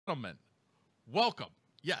gentlemen, welcome.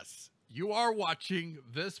 Yes, you are watching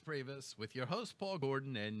VisPrivus with your host Paul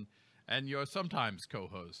Gordon and your sometimes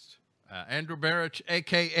co-host Andrew Marich,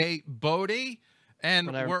 aka Bodie,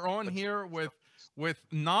 and we're on here with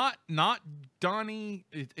not Donnie.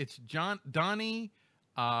 It's Donnie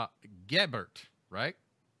Gebert, right?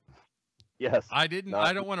 Yes. I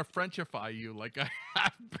don't want to Frenchify you like I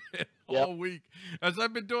have been all week as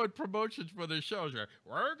I've been doing promotions for the shows.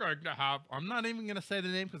 We're going to have. I'm not even going to say the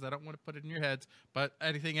name because I don't want to put it in your heads. But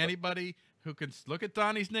anybody who can look at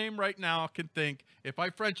Donnie's name right now can think if I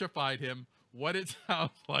Frenchified him, what it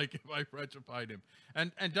sounds like if I Frenchified him.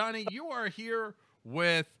 And Donnie, you are here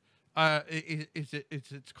with.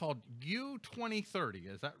 It's called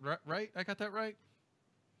U2030. Is that right? I got that right?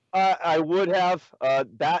 I would have.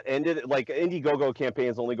 That ended, like, Indiegogo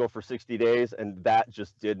campaigns only go for 60 days, and that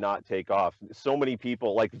just did not take off. So many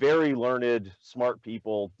people, like very learned, smart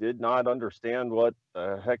people, did not understand what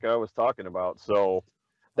the heck I was talking about. So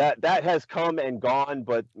that has come and gone,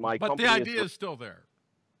 but my company the idea is still there.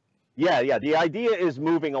 Yeah. The idea is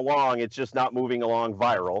moving along. It's just not moving along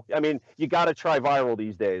viral. I mean, you got to try viral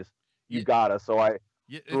these days. You gotta. So I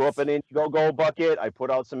threw up an Indiegogo bucket. I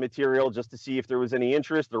put out some material just to see if there was any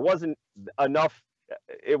interest. There wasn't enough.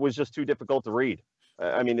 It was just too difficult to read.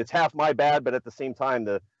 I mean, it's half my bad, but at the same time,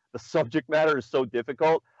 the subject matter is so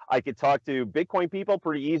difficult. I could talk to Bitcoin people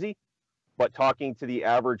pretty easy, but talking to the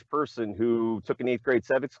average person who took an 8th grade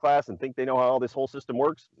civics class and think they know how all this whole system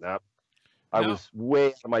works, I was way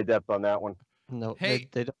out of my depth on that one. No, hey,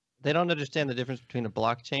 they don't understand the difference between a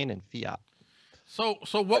blockchain and fiat. So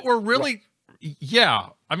what we're really,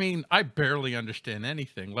 I mean, I barely understand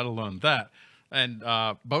anything, let alone that. And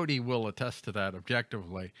Bodie will attest to that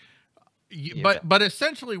objectively. But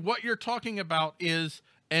essentially what you're talking about is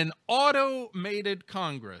an automated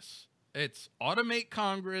Congress. It's Automate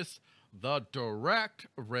Congress, the direct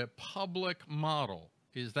republic model.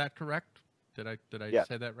 Is that correct? Did I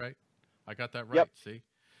say that right? I got that right. Yep. See?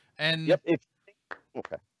 And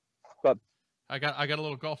okay. But I got a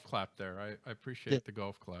little golf clap there. I appreciate the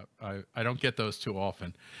golf clap. I don't get those too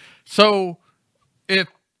often. So if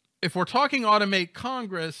we're talking Automate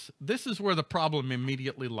Congress, this is where the problem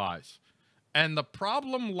immediately lies. And the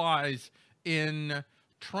problem lies in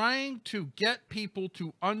trying to get people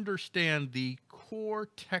to understand the core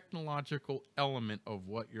technological element of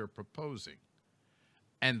what you're proposing.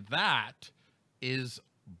 And that is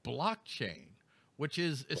blockchain, which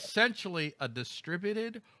is essentially a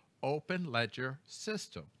distributed open ledger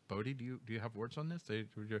system. Bodie, do you have words on this? I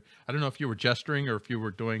don't know if you were gesturing or if you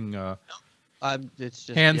were doing it's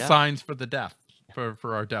just, hand signs for the deaf,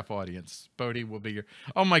 for our deaf audience. Bodie will be your.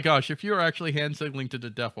 Oh my gosh! If you are actually hand signaling to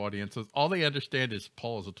the deaf audience, all they understand is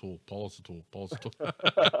Paul is a tool. Paul is a tool. Paul is a tool.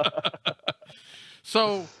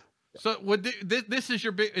 So would this is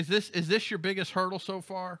your big? Is this your biggest hurdle so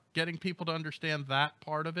far? Getting people to understand that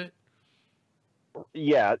part of it.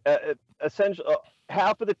 Yeah, essentially,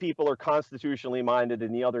 half of the people are constitutionally minded,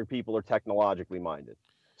 and the other people are technologically minded.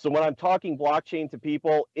 So when I'm talking blockchain to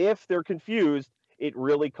people, if they're confused, it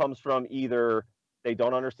really comes from either they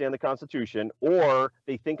don't understand the Constitution or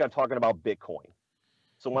they think I'm talking about Bitcoin.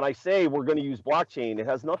 So when I say we're going to use blockchain, it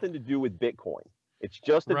has nothing to do with Bitcoin. It's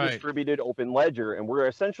just a distributed open ledger, and we're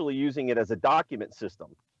essentially using it as a document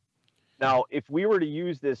system. Now, if we were to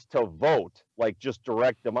use this to vote, like just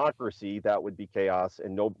direct democracy, that would be chaos.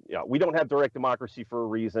 And we don't have direct democracy for a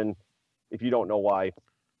reason. If you don't know why,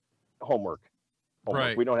 homework.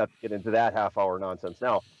 Right. We don't have to get into that half-hour nonsense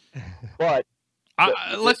now. But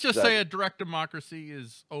let's just say a direct democracy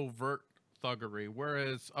is overt thuggery,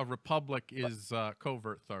 whereas a republic is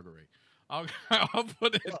covert thuggery. I'll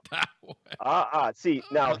put it that way. See,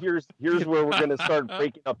 now here's where we're going to start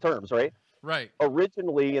breaking up terms, right? Right.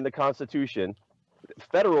 Originally in the Constitution,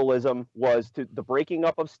 federalism was the breaking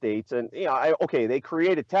up of states, and they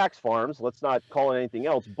created tax farms. Let's not call it anything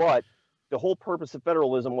else, but the whole purpose of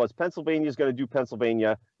federalism was Pennsylvania is going to do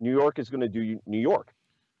Pennsylvania, New York is going to do New York.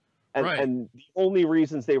 And the only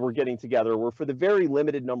reasons they were getting together were for the very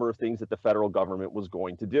limited number of things that the federal government was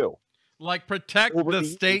going to do. Like protect the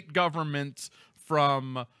state governments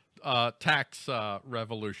from tax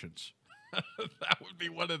revolutions. That would be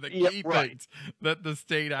one of the key things that the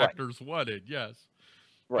state actors wanted, yes.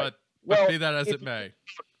 Right. But be that as it may.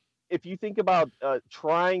 If you think about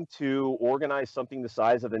trying to organize something the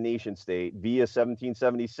size of a nation state via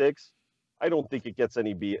 1776, I don't think it gets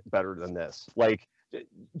any better than this. Like,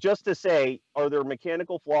 just to say, are there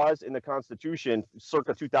mechanical flaws in the Constitution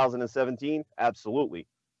circa 2017? Absolutely.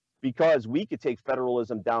 Because we could take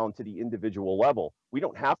federalism down to the individual level. We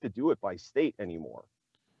don't have to do it by state anymore.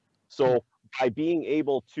 So by being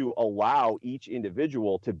able to allow each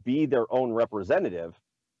individual to be their own representative,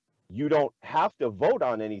 you don't have to vote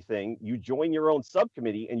on anything. You join your own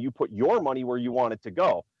subcommittee and you put your money where you want it to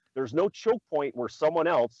go. There's no choke point where someone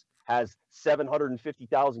else has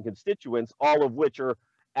 750,000 constituents, all of which are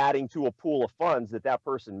adding to a pool of funds that that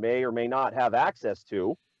person may or may not have access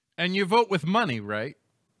to. And you vote with money, right?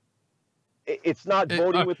 It's not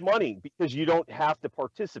voting with money because you don't have to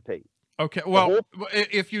participate. Okay, well,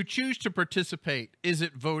 if you choose to participate, is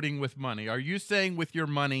it voting with money? Are you saying with your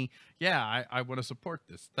money, yeah, I want to support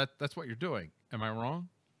this? That's what you're doing. Am I wrong?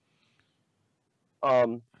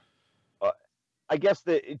 I guess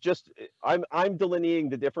that I'm delineating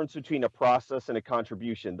the difference between a process and a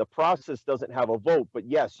contribution. The process doesn't have a vote, but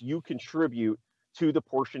yes, you contribute to the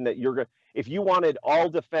portion that you're going to. If you wanted all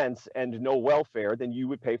defense and no welfare, then you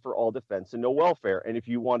would pay for all defense and no welfare. And if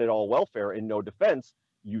you wanted all welfare and no defense,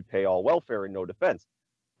 you'd pay all welfare and no defense.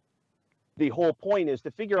 The whole point is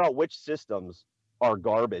to figure out which systems are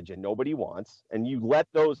garbage and nobody wants, and you let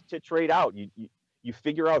those titrate out. You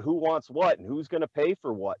figure out who wants what and who's going to pay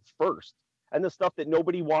for what first. And the stuff that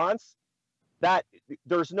nobody wants, that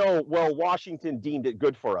there's no, well, Washington deemed it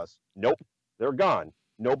good for us. Nope, they're gone.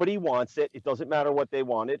 Nobody wants it. It doesn't matter what they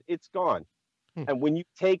wanted. It's gone. And when you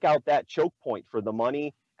take out that choke point for the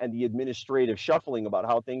money and the administrative shuffling about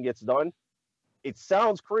how things gets done, it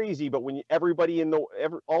sounds crazy, but when everybody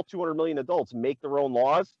all 200 million adults make their own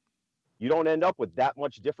laws, you don't end up with that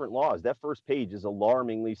much different laws. That first page is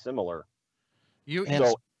alarmingly similar. Go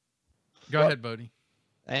ahead, Bodie.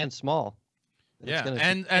 And small. Yeah,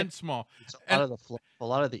 and small. A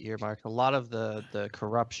lot of the earmarks, a lot of the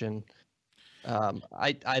corruption.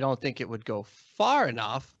 I don't think it would go far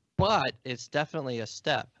enough, but it's definitely a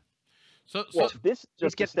step. So this is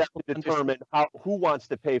just a step to determine who wants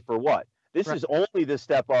to pay for what. This is only the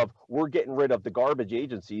step of we're getting rid of the garbage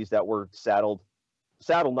agencies that were saddled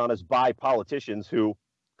on us by politicians who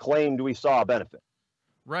claimed we saw a benefit.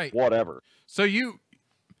 Right. Whatever. So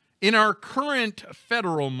in our current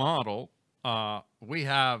federal model, we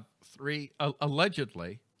have three,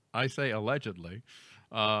 allegedly, I say allegedly,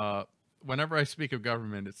 whenever I speak of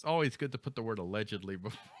government, it's always good to put the word allegedly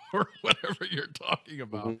before whatever you're talking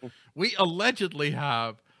about. Mm-hmm. We allegedly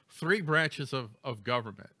have three branches of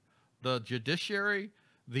government: the judiciary,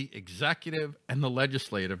 the executive, and the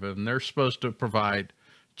legislative, and they're supposed to provide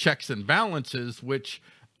checks and balances, which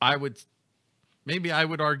I would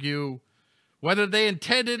argue, whether they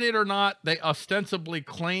intended it or not, they ostensibly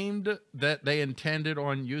claimed that they intended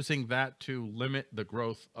on using that to limit the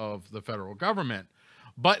growth of the federal government.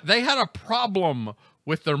 But they had a problem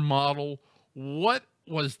with their model. What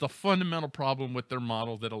was the fundamental problem with their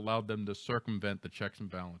model that allowed them to circumvent the checks and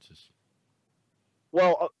balances?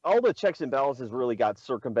 Well, all the checks and balances really got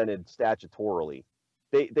circumvented statutorily.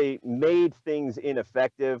 They made things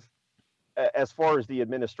ineffective as far as the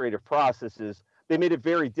administrative processes. They made it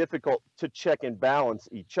very difficult to check and balance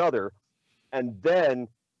each other. And then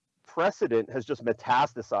precedent has just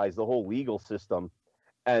metastasized the whole legal system.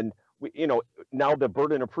 And, now the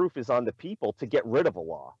burden of proof is on the people to get rid of a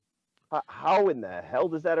law. How in the hell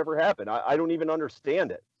does that ever happen? I don't even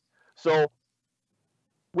understand it. So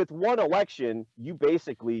with one election, you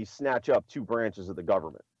basically snatch up two branches of the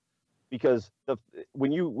government, because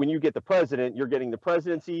when you get the president, you're getting the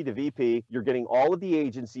presidency, the VP, you're getting all of the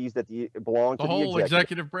agencies that belong to the whole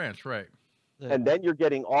executive branch, right? And then you're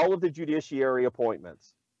getting all of the judiciary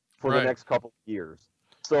appointments for the next couple of years.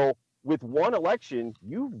 So with one election,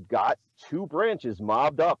 you've got two branches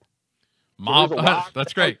mobbed up.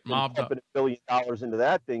 That's great. Mobbed up. $1 billion into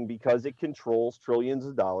that thing because it controls trillions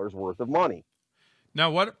of dollars worth of money.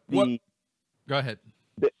 Now, go ahead.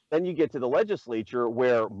 Then you get to the legislature,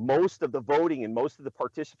 where most of the voting and most of the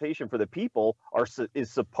participation for the people is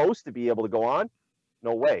supposed to be able to go on.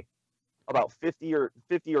 No way. About 50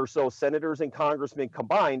 or so senators and congressmen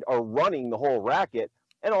combined are running the whole racket,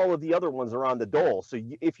 and all of the other ones are on the dole. So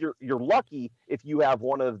if you're lucky, if you have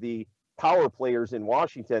one of the power players in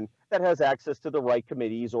Washington that has access to the right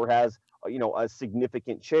committees or has a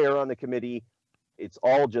significant chair on the committee. It's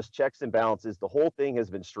all just checks and balances. The whole thing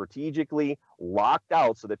has been strategically locked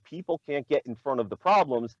out so that people can't get in front of the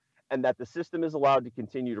problems, and that the system is allowed to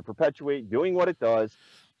continue to perpetuate doing what it does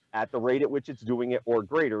at the rate at which it's doing it, or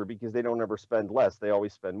greater, because they don't ever spend less. They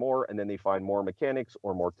always spend more, and then they find more mechanics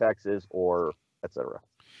or more taxes or etc.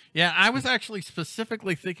 Yeah, I was actually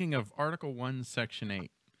specifically thinking of Article 1, Section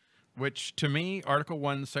 8, which to me, Article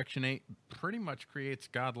 1, Section 8 pretty much creates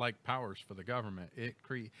godlike powers for the government.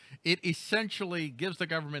 It essentially gives the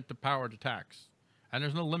government the power to tax, and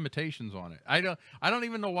there's no limitations on it. I don't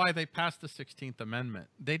even know why they passed the 16th Amendment.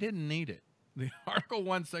 They didn't need it. The Article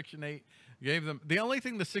 1, Section 8 gave them, the only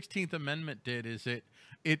thing the 16th Amendment did is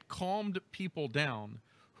it calmed people down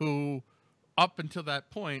who, up until that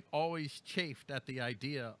point, always chafed at the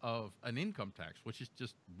idea of an income tax, which is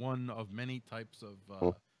just one of many types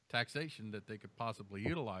of taxation that they could possibly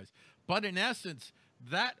utilize. But in essence,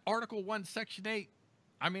 that Article 1, Section 8,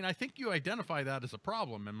 I mean, I think you identify that as a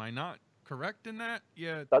problem. Am I not correct in that?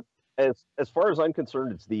 Yeah. As far as I'm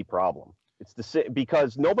concerned, it's the problem. It's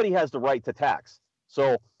because nobody has the right to tax.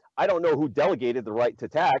 So I don't know who delegated the right to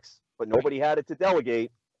tax, but nobody had it to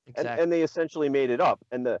delegate, Exactly. and they essentially made it up.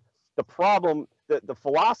 And the problem, the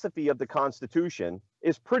philosophy of the Constitution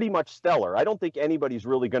is pretty much stellar. I don't think anybody's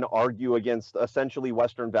really going to argue against essentially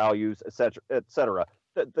Western values, et cetera, et cetera.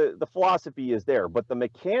 The philosophy is there, but the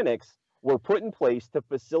mechanics were put in place to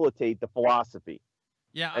facilitate the philosophy.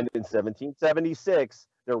 Yeah. And in 1776,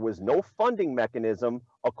 there was no funding mechanism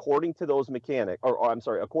according to those mechanics, or I'm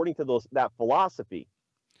sorry, according to that philosophy.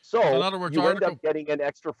 So in other words, you end up getting an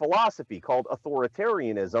extra philosophy called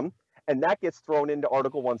authoritarianism, and that gets thrown into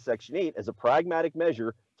Article 1, Section 8 as a pragmatic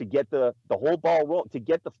measure to get the whole ball rolling, to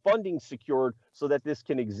get the funding secured so that this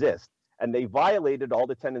can exist. And they violated all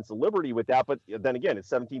the tenets of liberty with that. But then again,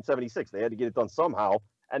 it's 1776. They had to get it done somehow,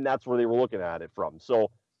 and that's where they were looking at it from.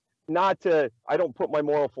 So I don't put my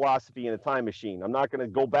moral philosophy in a time machine. I'm not going to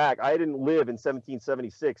go back. I didn't live in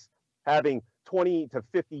 1776 having 20 to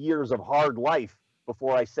 50 years of hard life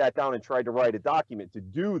before I sat down and tried to write a document to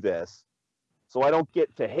do this. So I don't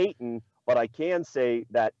get to hating, but I can say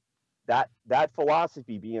that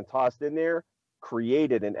philosophy being tossed in there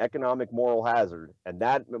created an economic moral hazard, and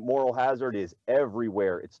that moral hazard is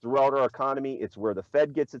everywhere. It's throughout our economy. It's where the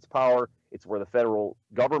Fed gets its power. It's where the federal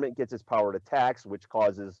government gets its power to tax, which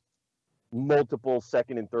causes multiple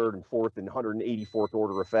second and third and fourth and 184th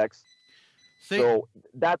order effects. So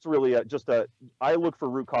that's really I look for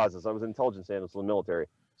root causes. I was an intelligence analyst in the military.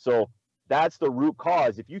 So that's the root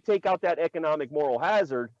cause. If you take out that economic moral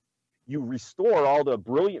hazard, you restore all the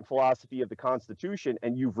brilliant philosophy of the Constitution,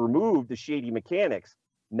 and you've removed the shady mechanics.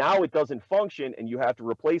 Now it doesn't function, and you have to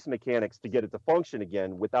replace mechanics to get it to function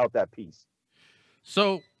again without that piece.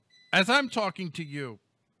 So as I'm talking to you,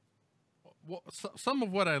 some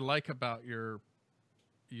of what I like about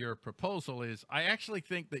your proposal is I actually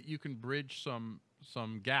think that you can bridge some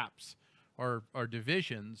gaps or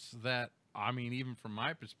divisions that, I mean, even from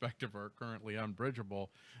my perspective, are currently unbridgeable.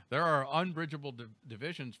 There are unbridgeable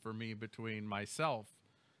divisions for me between myself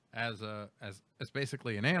as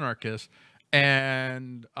basically an anarchist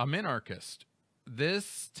and a minarchist.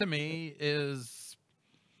 This to me is,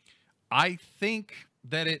 I think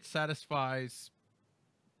that it satisfies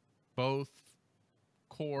both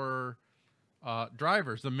core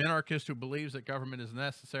drivers, the minarchist who believes that government is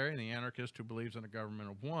necessary and the anarchist who believes in a government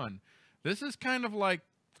of one. This is kind of like,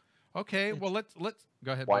 okay, well, let's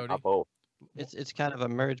go ahead, Why Bodie. not both? It's kind of a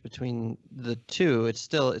merge between the two. It's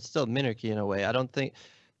still minarchy in a way. I don't think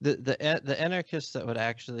the anarchists that would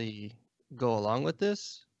actually go along with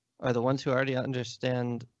this are the ones who already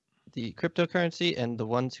understand the cryptocurrency and the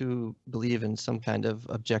ones who believe in some kind of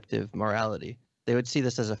objective morality. They would see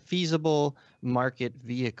this as a feasible market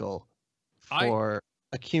vehicle for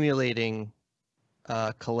accumulating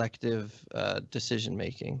collective decision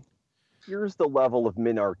making. Here's the level of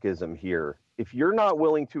minarchism here. If you're not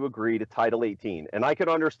willing to agree to Title 18, and I can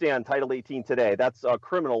understand Title 18 today, that's a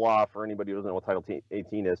criminal law for anybody who doesn't know what Title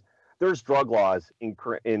 18 is. There's drug laws in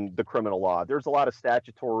the criminal law. There's a lot of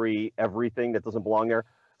statutory everything that doesn't belong there.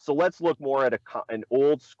 So let's look more at an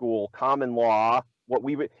old school common law. What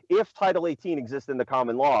we would, if Title 18 exists in the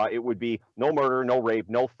common law, it would be no murder, no rape,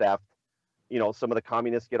 no theft. You know, some of the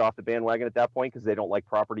communists get off the bandwagon at that point because they don't like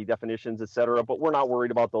property definitions, et cetera. But we're not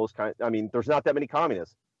worried about those kind. I mean, there's not that many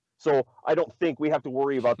communists. So I don't think we have to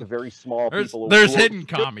worry about the very small people. There's hidden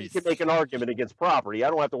commies. You can make an argument against property. I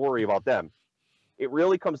don't have to worry about them. It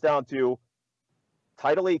really comes down to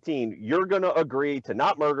Title 18. You're going to agree to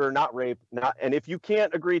not murder, not rape, and if you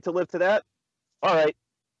can't agree to live to that, all right,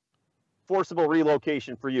 forcible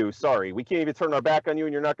relocation for you. Sorry, we can't even turn our back on you,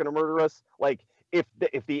 and you're not going to murder us. Like, if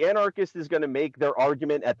the anarchist is going to make their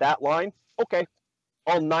argument at that line, okay,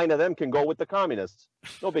 all 9 of them can go with the communists.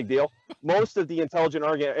 No big deal. Most of the intelligent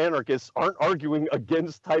anarchists aren't arguing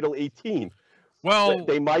against Title 18. Well,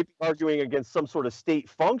 they might be arguing against some sort of state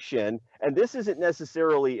function, and this isn't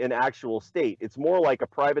necessarily an actual state. It's more like a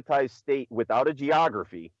privatized state without a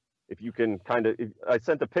geography. If you can I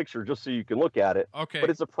sent a picture just so you can look at it. Okay. But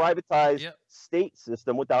it's a privatized state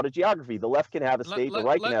system without a geography. The left can have a state, the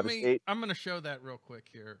right can have a state. I'm going to show that real quick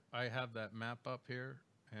here. I have that map up here,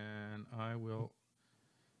 and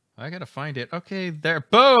I got to find it. Okay, there.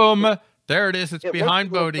 Boom. There it is. It's It looks behind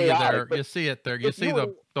a little Bodie chaotic, there. but You see it there. You if see you were,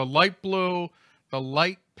 the light blue, the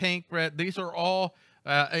light pink, red. These are all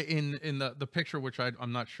in the picture, which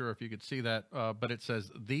I'm not sure if you could see that, but it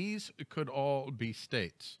says these could all be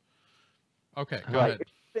states. Okay, go ahead. if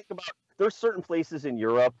you think about, there's certain places in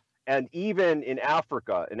Europe and even in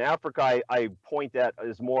Africa. In Africa, I point at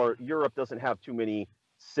as more, Europe doesn't have too many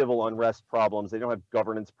civil unrest problems. They don't have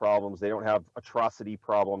governance problems. They don't have atrocity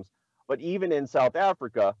problems. But even in South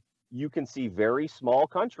Africa, you can see very small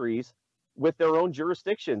countries with their own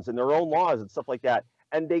jurisdictions and their own laws and stuff like that.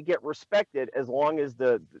 And they get respected as long as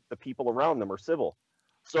the people around them are civil.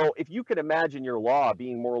 So if you can imagine your law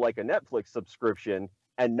being more like a Netflix subscription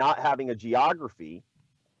and not having a geography,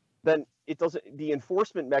 then it doesn't, the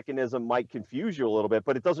enforcement mechanism might confuse you a little bit,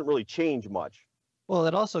 but it doesn't really change much. Well,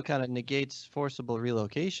 it also kind of negates forcible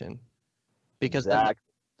relocation, because Exactly.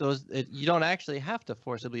 you don't actually have to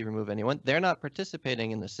forcibly remove anyone. They're not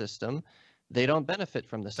participating in the system. They don't benefit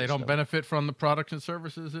from the system. They don't benefit from the products and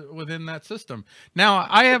services within that system. Now,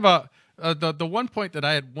 I have the one point that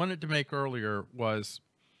I had wanted to make earlier was,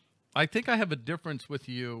 I think I have a difference with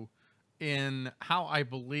you in how I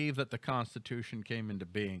believe that the Constitution came into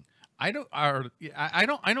being. I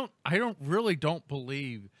really don't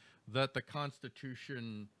believe that the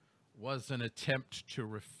Constitution was an attempt to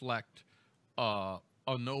reflect a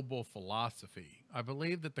noble philosophy. I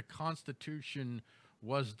believe that the Constitution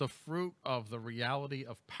was the fruit of the reality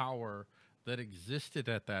of power that existed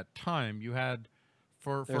at that time. You had,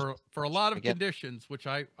 for a lot of conditions, which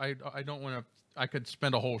I don't want to, I could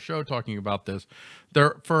spend a whole show talking about this.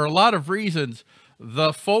 For a lot of reasons,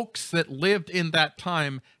 the folks that lived in that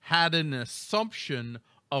time had an assumption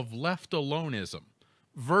of left-aloneism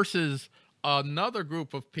versus another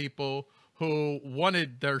group of people who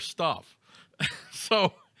wanted their stuff.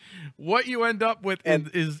 So what you end up with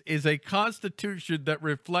is a constitution that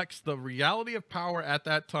reflects the reality of power at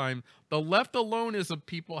that time. The left-aloneism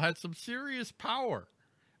people had some serious power.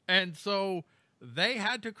 And so they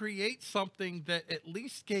had to create something that at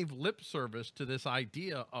least gave lip service to this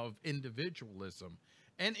idea of individualism.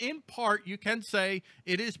 And in part, you can say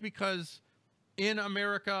it is because in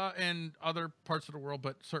America and other parts of the world,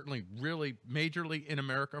 but certainly really majorly in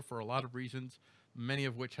America for a lot of reasons, many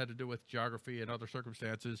of which had to do with geography and other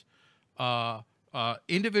circumstances,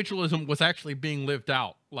 individualism was actually being lived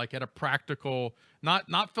out, like at a practical,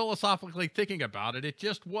 not philosophically thinking about it. It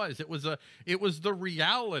just was. It was the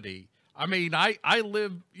reality. I mean, I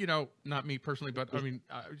live, you know, not me personally, but I mean,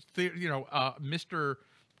 Mr.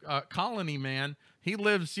 Colony Man, he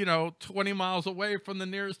lives, 20 miles away from the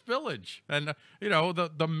nearest village. And,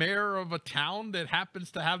 the mayor of a town that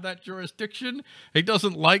happens to have that jurisdiction, he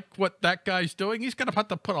doesn't like what that guy's doing. He's going to have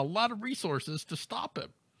to put a lot of resources to stop him.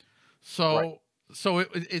 So, right. So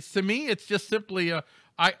it's to me, it's just simply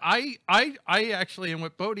I actually, and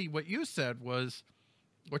what Bodie, what you said was,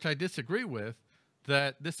 which I disagree with,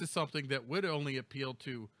 that this is something that would only appeal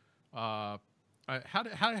to, how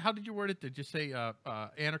did you word it? Did you say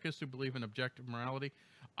anarchists who believe in objective morality?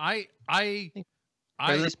 Or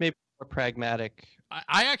at least maybe more pragmatic.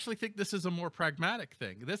 I actually think this is a more pragmatic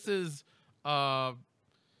thing. This is a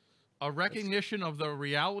recognition of the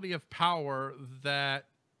reality of power, that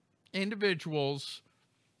individuals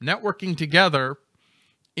networking together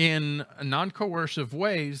in non-coercive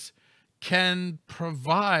ways can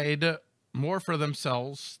provide more for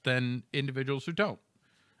themselves than individuals who don't.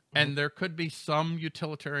 And there could be some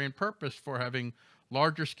utilitarian purpose for having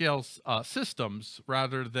larger scale systems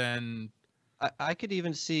rather than. I could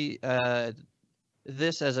even see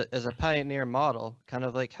this as a pioneer model, kind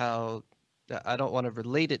of like how, I don't want to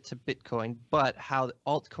relate it to Bitcoin, but how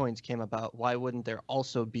altcoins came about. Why wouldn't there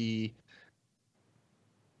also be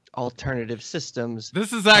alternative systems?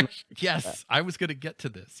 This is actually, yes, I was going to get to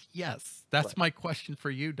this. Yes, that's my question for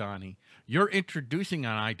you, Donnie. You're introducing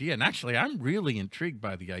an idea, and actually, I'm really intrigued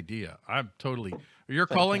by the idea. You're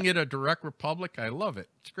calling it a direct republic. I love it.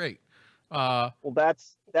 It's great. Well,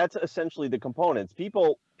 that's essentially the components.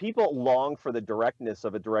 People long for the directness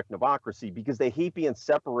of a direct democracy because they hate being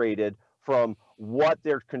separated from what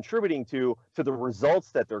they're contributing to the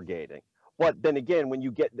results that they're gaining. But then again, when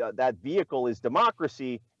you get that vehicle is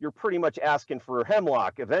democracy, you're pretty much asking for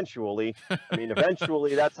hemlock eventually. I mean,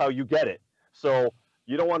 eventually that's how you get it. So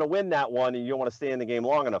you don't want to win that one, and you don't want to stay in the game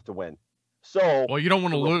long enough to win. So, well, you don't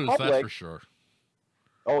want to lose, that's for sure.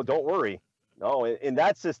 Oh, don't worry. No, in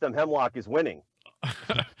that system, hemlock is winning.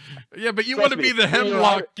 Yeah, but you want to be the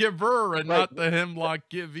hemlock giver and not the hemlock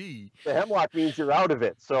givee. The hemlock means you're out of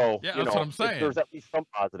it. So yeah, that's what I'm saying. There's at least some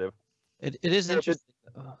positive. It is interesting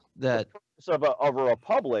that the purpose of a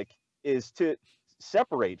republic is to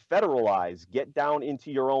separate, federalize, get down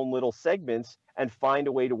into your own little segments and find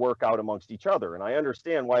a way to work out amongst each other. And I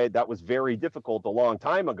understand why that was very difficult a long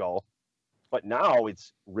time ago, but now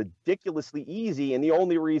it's ridiculously easy. And the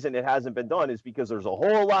only reason it hasn't been done is because there's a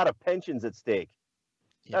whole lot of pensions at stake.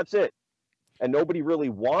 Yeah. That's it. And nobody really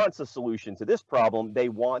wants a solution to this problem. They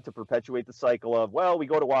want to perpetuate the cycle of, well, we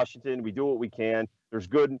go to Washington, we do what we can. There's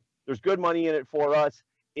good money in it for us.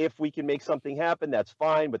 If we can make something happen, that's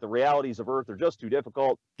fine. But the realities of Earth are just too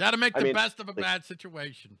difficult. Got to make the best of a bad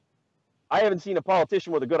situation. I haven't seen a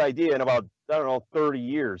politician with a good idea in about, 30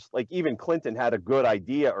 years. Like even Clinton had a good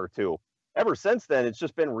idea or two. Ever since then, it's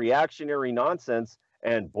just been reactionary nonsense.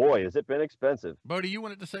 And boy, has it been expensive. Bodie, you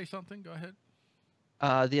wanted to say something? Go ahead.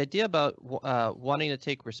 The idea about wanting to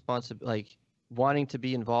take responsibility, like wanting to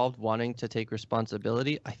be involved, wanting to take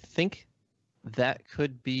responsibility, I think that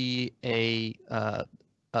could be a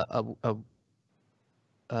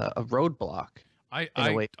roadblock.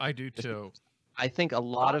 I do too. I think a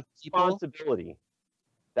lot of people. Responsibility.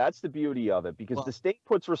 That's the beauty of it, because the state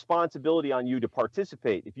puts responsibility on you to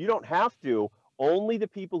participate. If you don't have to, only the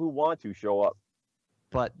people who want to show up.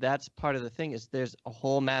 But that's part of the thing, is there's a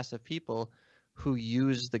whole mass of people who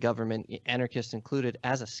use the government, anarchists included,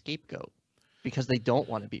 as a scapegoat because they don't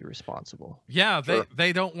want to be responsible. Yeah,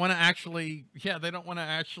 they don't want to actually. Yeah, they don't want to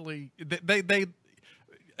actually. They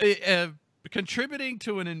contributing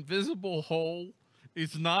to an invisible whole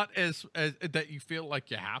is not as that you feel like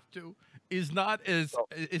you have to. Is not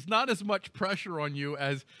as much pressure on you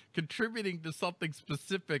as contributing to something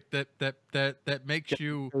specific that makes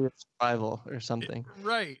you survival or something.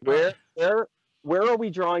 Right. Where are we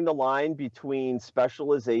drawing the line between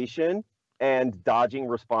specialization and dodging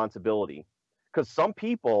responsibility? Because some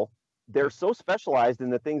people, they're so specialized in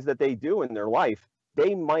the things that they do in their life,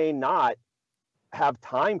 they may not have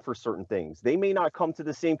time for certain things. They may not come to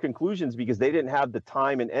the same conclusions because they didn't have the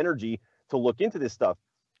time and energy to look into this stuff.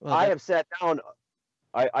 Well, I have sat down,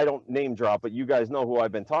 I don't name drop, but you guys know who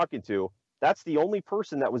I've been talking to. That's the only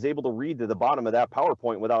person that was able to read to the bottom of that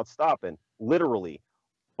PowerPoint without stopping, literally.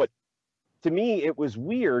 But to me, it was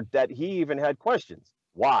weird that he even had questions.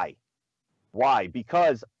 Why? Why?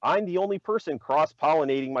 Because I'm the only person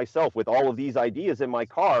cross-pollinating myself with all of these ideas in my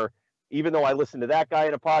car, even though I listened to that guy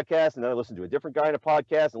in a podcast, and then I listened to a different guy in a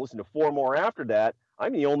podcast, and listened to 4 more after that.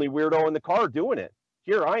 I'm the only weirdo in the car doing it.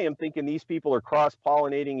 Here I am thinking these people are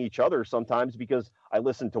cross-pollinating each other sometimes because I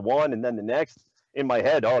listened to one and then the next in my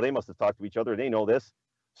head. Oh, they must have talked to each other. They know this.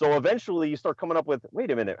 So eventually you start coming up with, wait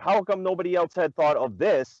a minute, how come nobody else had thought of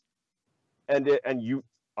this? And you,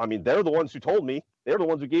 I mean, they're the ones who told me. They're the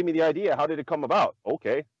ones who gave me the idea. How did it come about?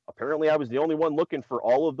 Okay. Apparently I was the only one looking for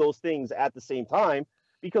all of those things at the same time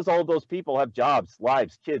because all of those people have jobs,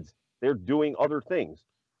 lives, kids. They're doing other things.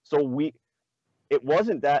 So it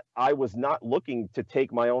wasn't that I was not looking to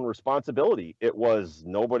take my own responsibility. It was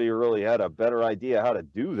nobody really had a better idea how to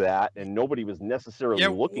do that, and nobody was necessarily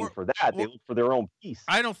looking for that. They looked for their own piece.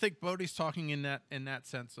 I don't think Bodie's talking in that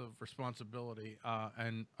sense of responsibility,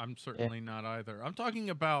 and I'm certainly not either. I'm talking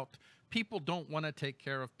about people don't want to take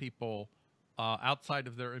care of people outside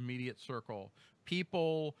of their immediate circle.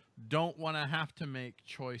 People don't want to have to make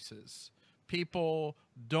choices. People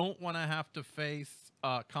don't want to have to face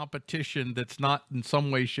competition that's not in some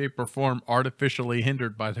way, shape, or form artificially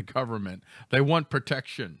hindered by the government. They want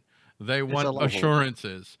protection. They want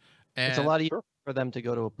assurances. And it's a lot easier for them to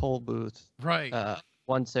go to a poll booth right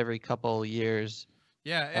once every couple years.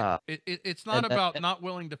 Yeah, it's not about not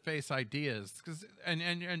willing to face ideas, because and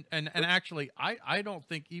actually, I don't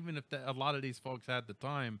think even if a lot of these folks had the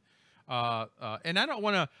time. And I don't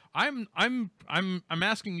want to. I'm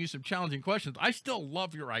asking you some challenging questions. I still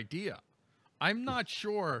love your idea. I'm not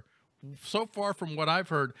sure. So far from what I've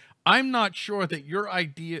heard, I'm not sure that your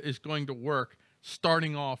idea is going to work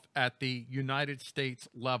starting off at the United States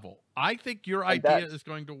level. I think your idea is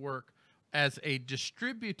going to work as a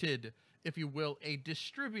distributed, if you will, a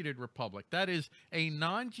distributed republic. That is a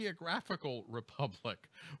non-geographical republic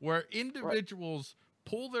where individuals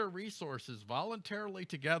pull their resources voluntarily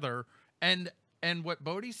together, and what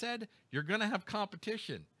Bodie said, you're going to have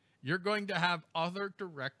competition. You're going to have other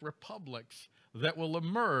direct republics that will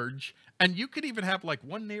emerge, and you could even have like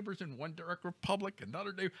one neighbor's in one direct republic,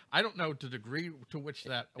 another neighbor. I don't know the degree to which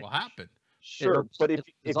that will happen. Sure, but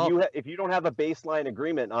if you don't have a baseline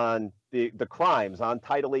agreement on the crimes on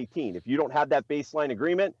Title 18, if you don't have that baseline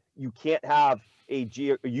agreement, you can't have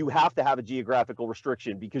you have to have a geographical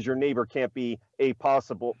restriction because your neighbor can't be a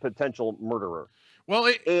potential murderer.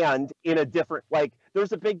 Well, and in a different, like,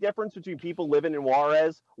 there's a big difference between people living in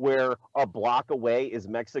Juarez, where a block away is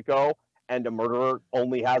Mexico, and a murderer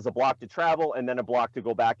only has a block to travel and then a block to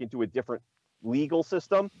go back into a different legal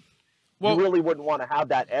system, Well, you really wouldn't want to have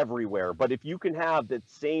that everywhere. But if you can have that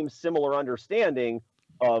same similar understanding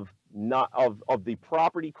of not of the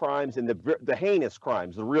property crimes and the heinous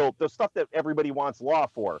crimes, the stuff that everybody wants law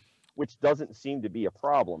for, which doesn't seem to be a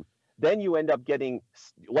problem, then you end up getting,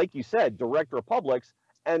 like you said, direct republics,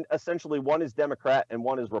 and essentially one is Democrat and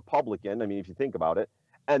one is Republican. I mean, if you think about it,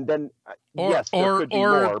 and then yes, there could be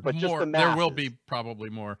more, but just the masses. There will be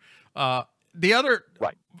probably more. The other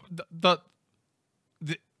right. the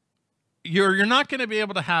You're not going to be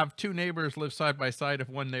able to have two neighbors live side by side if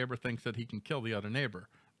one neighbor thinks that he can kill the other neighbor.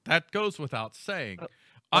 That goes without saying.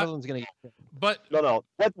 One of them's going to get killed. But no.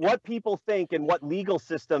 What people think and what legal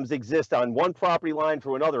systems exist on one property line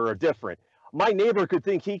to another are different. My neighbor could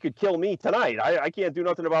think he could kill me tonight. I can't do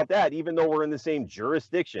nothing about that, even though we're in the same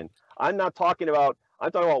jurisdiction. I'm talking about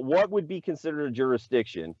what would be considered a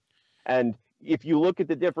jurisdiction. And if you look at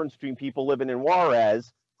the difference between people living in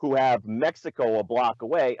Juarez who have Mexico a block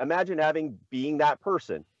away, imagine being that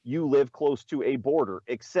person. You live close to a border,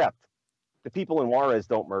 except the people in Juarez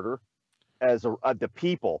don't murder as the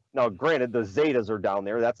people. Now, granted, the Zetas are down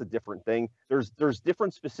there. That's a different thing. There's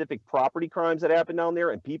different specific property crimes that happen down there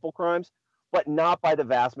and people crimes, but not by the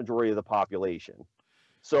vast majority of the population.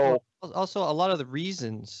 So also, a lot of the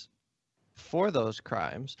reasons for those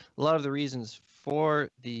crimes, a lot of the reasons for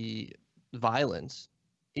the violence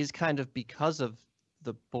is kind of because of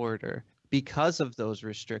the border, because of those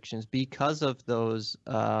restrictions, because of those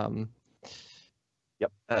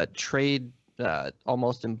trade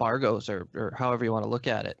almost embargoes or however you want to look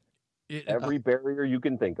at it. Every barrier you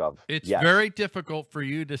can think of. It's very difficult for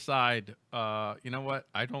you to decide, you know what,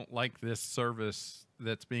 I don't like this service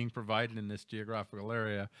that's being provided in this geographical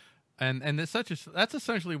area. And that's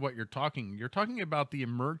essentially what you're talking. You're talking about the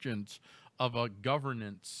emergence of a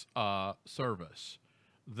governance service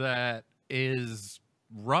that is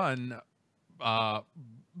run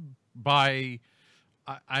by,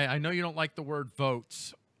 I know you don't like the word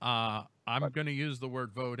votes. I'm going to use the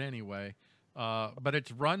word vote anyway. But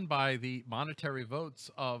it's run by the monetary votes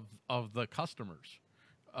of the customers.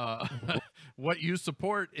 What you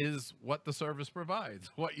support is what the service provides.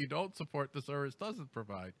 What you don't support, the service doesn't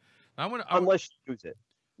provide. Unless you use it.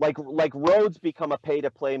 Like roads become a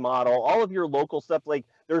pay-to-play model. All of your local stuff, like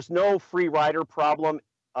there's no free rider problem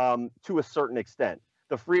to a certain extent.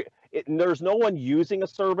 There's no one using a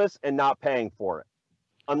service and not paying for it.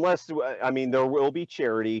 Unless, I mean, there will be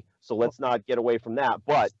charity, so let's not get away from that.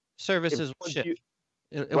 But services will shift.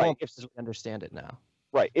 It won't be as we understand it now.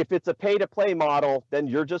 Right. If it's a pay-to-play model, then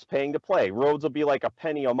you're just paying to play. Roads will be like a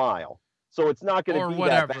penny a mile. So it's not going to be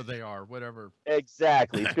whatever they are, whatever.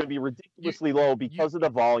 Exactly. It's going to be ridiculously low because of the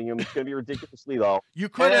volume. It's going to be ridiculously low. You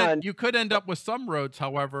could end up with some roads,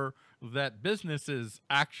 however, that businesses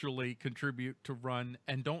actually contribute to run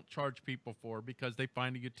and don't charge people for because they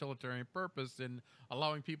find a utilitarian purpose in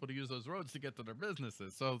allowing people to use those roads to get to their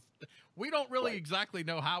businesses. So we don't really exactly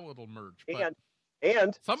know how it'll merge. But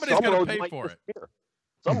and somebody's going to pay for it.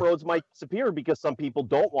 Some roads might disappear because some people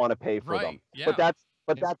don't want to pay for them. Yeah.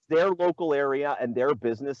 But that's their local area and their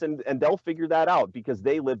business, and they'll figure that out because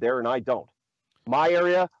they live there and I don't. My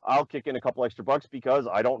area, I'll kick in a couple extra bucks because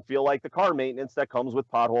I don't feel like the car maintenance that comes with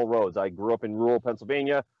pothole roads. I grew up in rural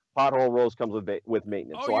Pennsylvania. Pothole roads comes with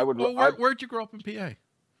maintenance. Where'd you grow up in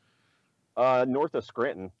PA? North of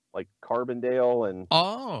Scranton, like Carbondale and.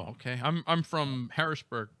 Oh, okay. I'm from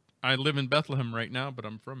Harrisburg. I live in Bethlehem right now, but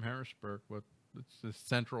I'm from Harrisburg. It's the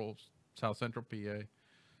South Central PA.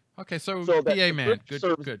 Okay, so PA man, good.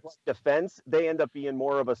 Like defense, they end up being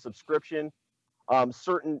more of a subscription.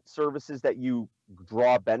 Certain services that you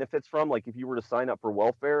draw benefits from, like if you were to sign up for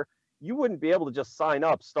welfare, you wouldn't be able to just sign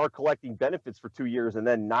up, start collecting benefits for 2 years, and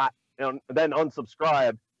then then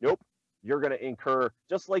unsubscribe. Nope, you're going to incur,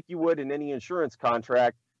 just like you would in any insurance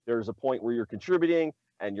contract. There's a point where you're contributing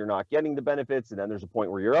and you're not getting the benefits, and then there's a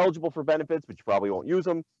point where you're eligible for benefits, but you probably won't use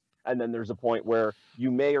them. And then there's a point where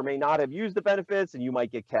you may or may not have used the benefits and you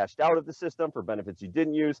might get cashed out of the system for benefits you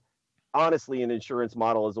didn't use. Honestly, an insurance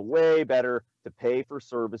model is a way better to pay for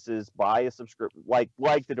services by a subscription, like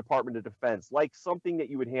the Department of Defense, like something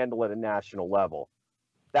that you would handle at a national level.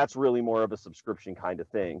 That's really more of a subscription kind of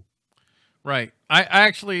thing. Right. I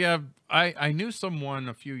actually I knew someone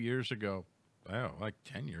a few years ago, like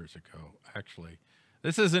 10 years ago, actually.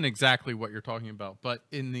 This isn't exactly what you're talking about, but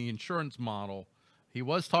in the insurance model, he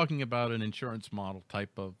was talking about an insurance model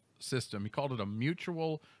type of system. He called it a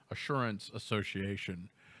mutual assurance association,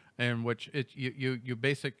 in which you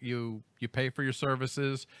pay for your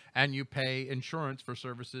services and you pay insurance for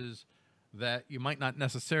services that you might not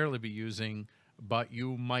necessarily be using, but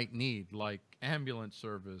you might need, like ambulance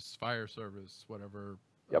service, fire service, whatever,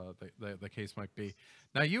 Yep. the case might be.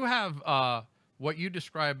 Now you have what you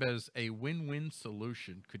describe as a win-win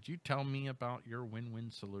solution. Could you tell me about your win-win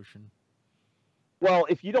solution? Well,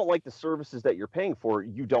 if you don't like the services that you're paying for,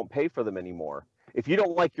 you don't pay for them anymore. If you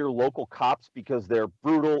don't like your local cops because they're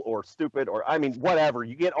brutal or stupid, or I mean, whatever,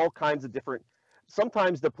 you get all kinds of different.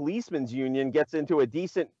 Sometimes the policemen's union gets into a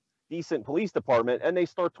decent police department and they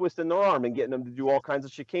start twisting their arm and getting them to do all kinds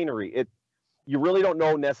of chicanery. You really don't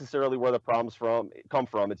know necessarily where the problems come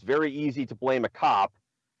from. It's very easy to blame a cop,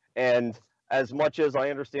 and as much as I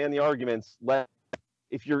understand the arguments,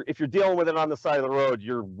 if you're dealing with it on the side of the road,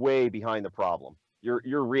 you're way behind the problem.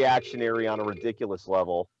 You're reactionary on a ridiculous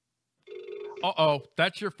level. Uh-oh,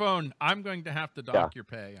 that's your phone. I'm going to have to dock your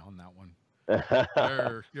pay on that one.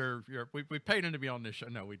 We paid him to be on this show.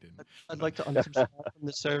 No, we didn't. I'd like to unsubscribe from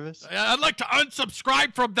the service. I'd like to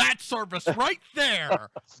unsubscribe from that service right there.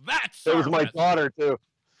 That service. It was my daughter too.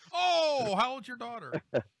 Oh, how old's your daughter?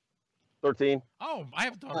 13. Oh, I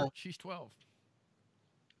have a daughter. She's 12.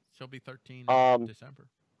 She'll be 13 in December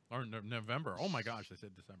or November. Oh my gosh, I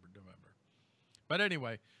said December, November. But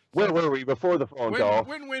anyway, where were we before the phone call?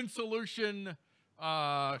 Win-win solution.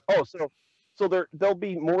 So there'll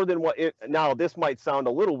be more than one. Now, this might sound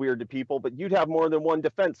a little weird to people, but you'd have more than one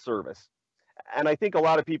defense service. And I think a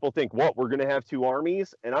lot of people think, what, we're going to have two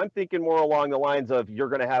armies? And I'm thinking more along the lines of you're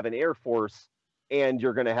going to have an Air Force and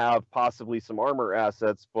you're going to have possibly some armor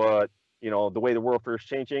assets. But, the way the warfare is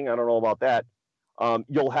changing, I don't know about that.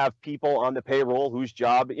 You'll have people on the payroll whose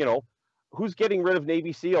job, who's getting rid of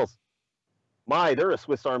Navy SEALs? They're a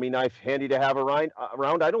Swiss Army knife, handy to have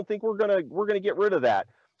around. I don't think we're gonna get rid of that.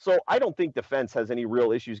 So I don't think defense has any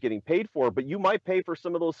real issues getting paid for, but you might pay for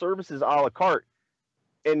some of those services a la carte.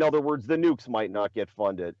 In other words, the nukes might not get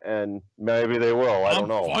funded, and maybe they will. I don't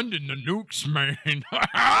know. I'm funding the nukes, man.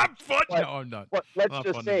 I'm funding. No, I'm not. But let's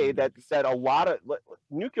just say that a lot of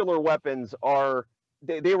nuclear weapons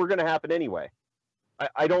they were going to happen anyway.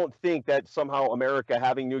 I don't think that somehow America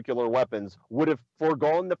having nuclear weapons would have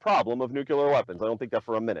foregone the problem of nuclear weapons. I don't think that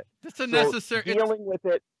for a minute. It's a necessary dealing with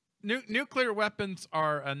it. Nuclear weapons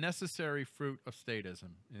are a necessary fruit of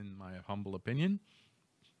statism, in my humble opinion.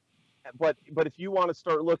 But if you want to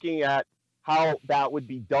start looking at how that would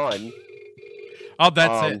be done. Oh,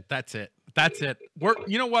 That's it.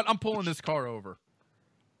 You know what? I'm pulling this car over.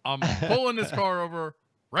 I'm pulling this car over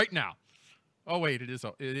right now. Oh wait, it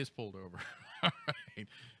is pulled over. All right.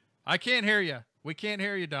 I can't hear you. We can't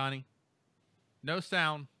hear you, Donnie. No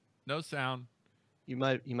sound. You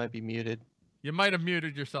might be muted. You might have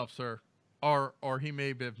muted yourself, sir. Or he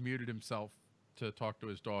may have muted himself to talk to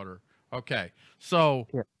his daughter. Okay. So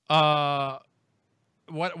what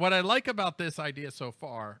I like about this idea so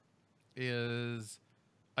far is,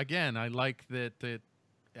 again, I like that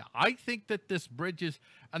I think that this bridges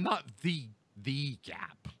not the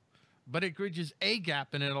gap, but it bridges a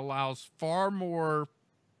gap, and it allows far more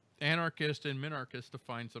anarchists and minarchists to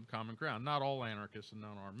find some common ground. Not all anarchists and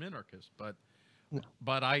not all minarchists, but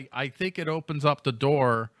I think it opens up the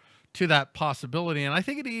door to that possibility. And I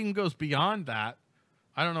think it even goes beyond that.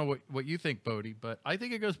 I don't know what you think, Bodie, but I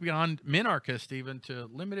think it goes beyond minarchists even to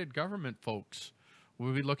limited government folks.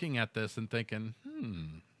 We'll be looking at this and thinking,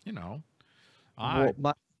 Well,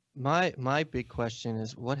 my big question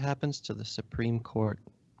is, what happens to the Supreme Court?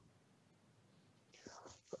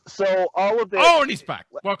 So all of this. Oh, and he's back.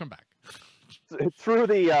 Welcome back. Through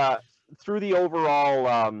the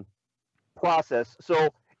overall process. So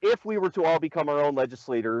if we were to all become our own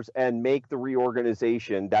legislators and make the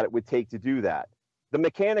reorganization that it would take to do that, the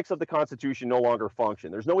mechanics of the Constitution no longer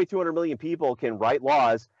function. There's no way 200 million people can write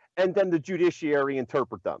laws and then the judiciary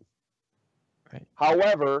interpret them. Right.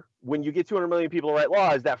 However, when you get 200 million people to write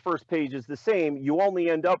laws, that first page is the same. You only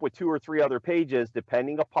end up with 2 or 3 other pages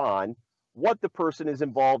depending upon what the person is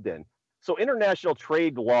involved in. So international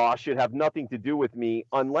trade law should have nothing to do with me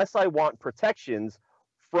unless I want protections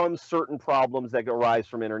from certain problems that arise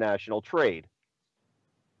from international trade.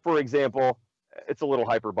 For example, it's a little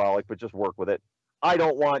hyperbolic, but just work with it. I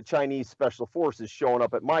don't want Chinese special forces showing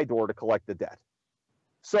up at my door to collect the debt.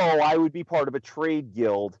 So I would be part of a trade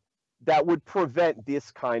guild that would prevent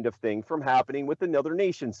this kind of thing from happening with another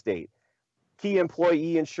nation state. Key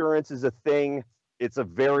employee insurance is a thing. It's a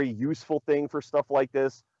very useful thing for stuff like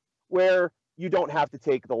this, where you don't have to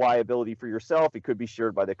take the liability for yourself. It could be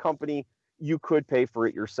shared by the company. You could pay for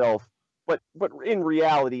it yourself. But in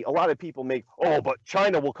reality, a lot of people but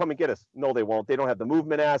China will come and get us. No, they won't. They don't have the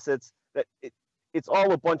movement assets. It's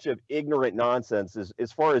all a bunch of ignorant nonsense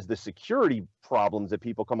as far as the security problems that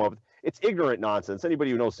people come up with. It's ignorant nonsense.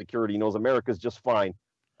 Anybody who knows security knows America's just fine.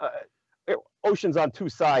 Oceans on 2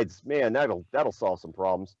 sides, man, that'll solve some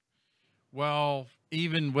problems. Well,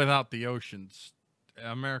 even without the oceans,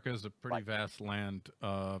 America is a pretty vast land,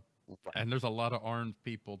 and there's a lot of armed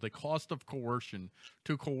people. The cost of coercion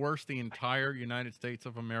to coerce the entire United States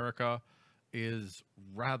of America is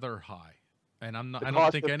rather high, and I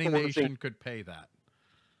don't think any nation could pay that.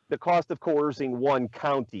 The cost of coercing one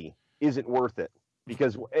county isn't worth it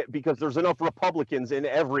because there's enough Republicans in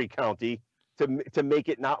every county to make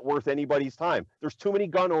it not worth anybody's time. There's too many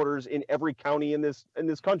gun owners in every county in this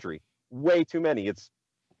country. Way too many. It's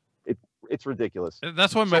ridiculous.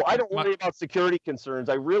 That's what. So I don't worry about security concerns.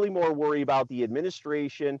 I really more worry about the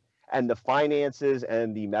administration and the finances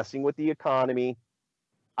and the messing with the economy.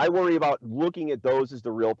 I worry about looking at those as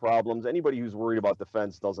the real problems. Anybody who's worried about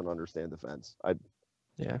defense doesn't understand defense.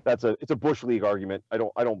 It's a Bush League argument.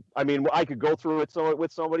 I mean, I could go through it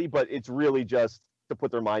with somebody, but it's really just to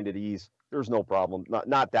put their mind at ease. There's no problem.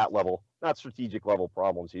 Not that level. Not strategic level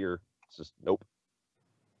problems here. It's just nope.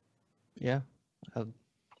 Yeah.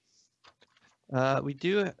 We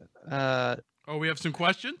do. We have some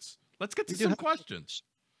questions. Let's get to some questions.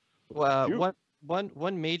 Well,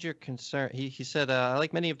 one major concern. He said, I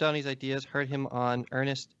like many of Donnie's ideas. Heard him on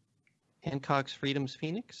Ernest Hancock's Freedom's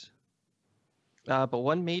Phoenix. But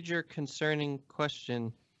one major concerning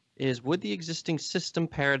question is: would the existing system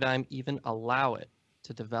paradigm even allow it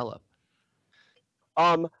to develop?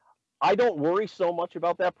 I don't worry so much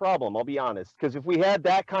about that problem, I'll be honest, because if we had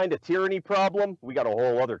that kind of tyranny problem, we got a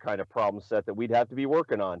whole other kind of problem set that we'd have to be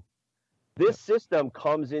working on. This system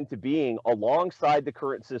comes into being alongside the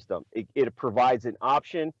current system. It provides an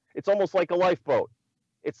option. It's almost like a lifeboat.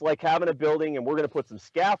 It's like having a building, and we're going to put some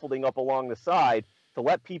scaffolding up along the side to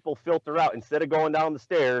let people filter out. Instead of going down the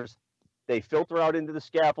stairs, they filter out into the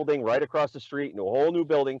scaffolding right across the street into a whole new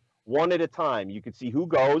building, one at a time. You can see who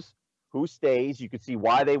goes, who stays. You can see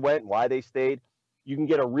why they went, why they stayed. You can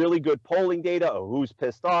get a really good polling data of who's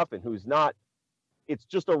pissed off and who's not. It's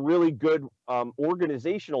just a really good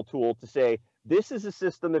organizational tool to say, this is a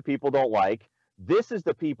system that people don't like. This is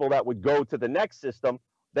the people that would go to the next system.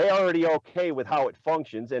 They're already okay with how it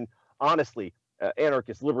functions. And honestly,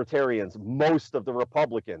 anarchists, libertarians, most of the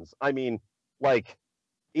Republicans, I mean, like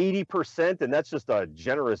 80%, and that's just a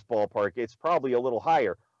generous ballpark. It's probably a little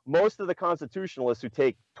higher. Most of the constitutionalists who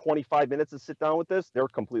take 25 minutes to sit down with this, they're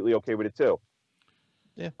completely okay with it too.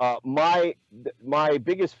 Yeah. My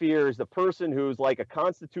biggest fear is the person who's like a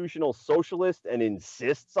constitutional socialist and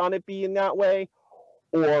insists on it being that way,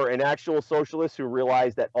 or an actual socialist who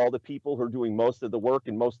realize that all the people who are doing most of the work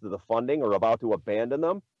and most of the funding are about to abandon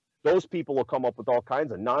them. Those people will come up with all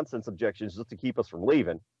kinds of nonsense objections just to keep us from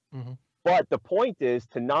leaving. Mm-hmm. But the point is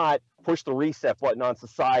to not push the reset button on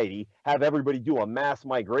society, have everybody do a mass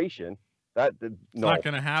migration. It's not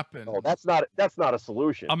going to happen. No, that's not a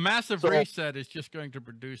solution. A massive reset is just going to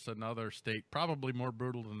produce another state, probably more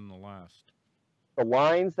brutal than the last. The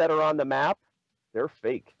lines that are on the map, they're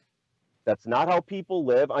fake. That's not how people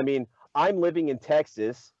live. I mean, I'm living in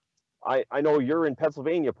Texas. I know you're in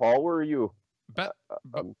Pennsylvania, Paul. Where are you?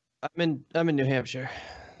 I'm in New Hampshire.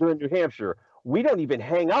 You're in New Hampshire. We don't even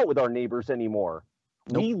hang out with our neighbors anymore.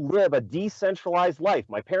 Nope. We live a decentralized life.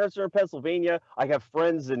 My parents are in Pennsylvania. I have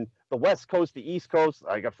friends in the West Coast, the East Coast.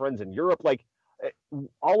 I got friends in Europe. Like,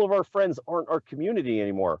 all of our friends aren't our community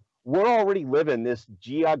anymore. We're already living this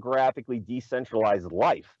geographically decentralized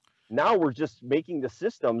life. Now we're just making the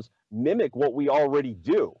systems mimic what we already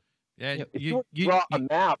do. Yeah, if you draw a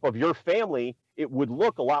map of your family, it would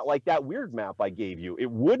look a lot like that weird map I gave you. It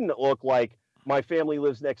wouldn't look like my family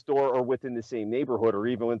lives next door or within the same neighborhood or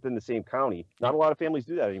even within the same county. Not a lot of families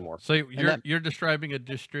do that anymore. So you're describing a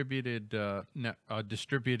distributed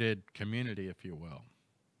community, if you will.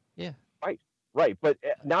 Yeah. Right. But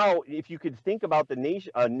now, if you could think about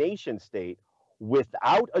a nation state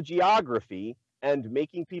without a geography and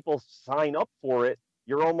making people sign up for it,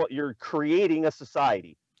 you're creating a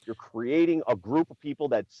society. You're creating a group of people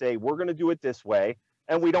that say, we're going to do it this way,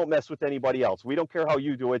 and we don't mess with anybody else. We don't care how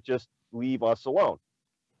you do it, just leave us alone.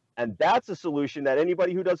 And that's a solution that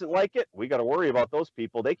anybody who doesn't like it, we got to worry about those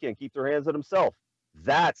people. They can't keep their hands on themselves.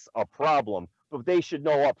 That's a problem. But they should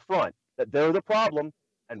know up front that they're the problem,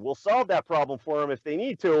 and we'll solve that problem for them if they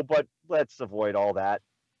need to, but let's avoid all that.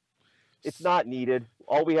 It's not needed.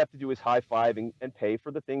 All we have to do is high-five and pay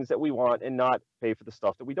for the things that we want and not pay for the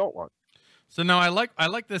stuff that we don't want. So now I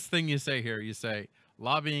like this thing you say here. You say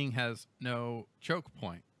lobbying has no choke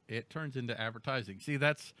point. It turns into advertising. See,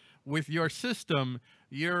 that's with your system.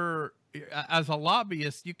 You're as a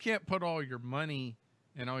lobbyist, you can't put all your money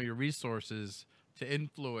and all your resources to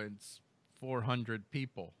influence 400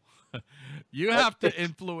 people. You have to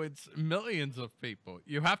influence millions of people.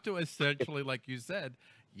 You have to essentially, like you said,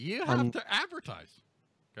 you have to advertise.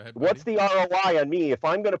 Go ahead, What's buddy. the ROI on me? If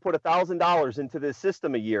I'm going to put $1,000 into this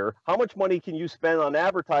system a year, how much money can you spend on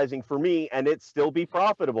advertising for me and it still be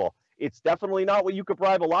profitable? It's definitely not what you could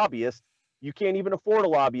bribe a lobbyist. You can't even afford a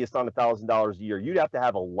lobbyist on $1,000 a year. You'd have to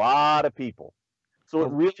have a lot of people. So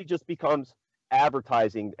it really just becomes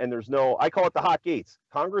advertising, and there's no, I call it the hot gates.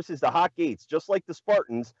 Congress is the hot gates, just like the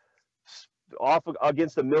Spartans off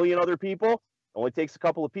against a million other people. Only takes a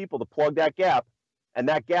couple of people to plug that gap, and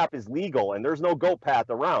that gap is legal, and there's no goat path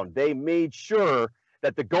around. They made sure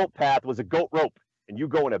that the goat path was a goat rope, and you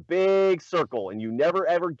go in a big circle, and you never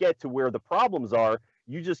ever get to where the problems are.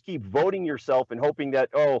 You just keep voting yourself and hoping that,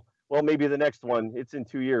 oh, well, maybe the next one, it's in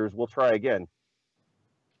 2 years, we'll try again.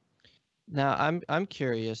 Now, I'm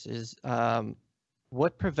curious, is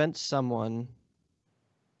what prevents someone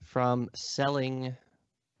from selling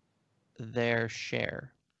their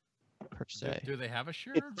share per se? Do they have a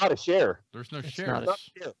share? It's not a share. There's no It's shares. not a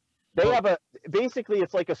share. They have a, basically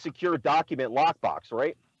it's like a secure document lockbox,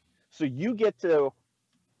 right? So you'll get to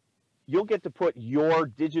put your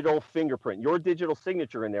digital fingerprint, your digital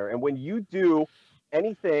signature in there. And when you do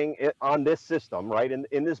anything on this system, right,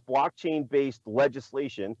 in this blockchain-based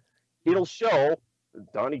legislation, it'll show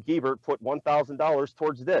Donnie Gebert put $1,000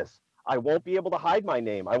 towards this. I won't be able to hide my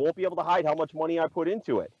name. I won't be able to hide how much money I put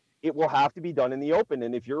into it. It will have to be done in the open.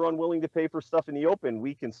 And if you're unwilling to pay for stuff in the open,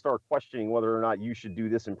 we can start questioning whether or not you should do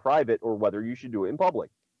this in private or whether you should do it in public.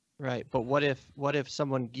 Right. But what if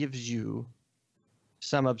someone gives you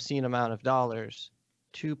some obscene amount of dollars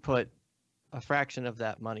to put a fraction of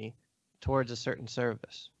that money towards a certain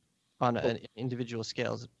service on an individual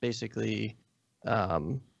scale? Is basically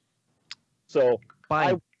so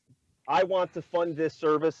buying. I want to fund this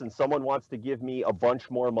service and someone wants to give me a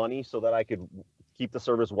bunch more money so that I could keep the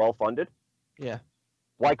service well funded. Yeah.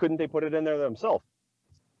 Why couldn't they put it in there themselves?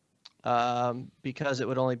 Because it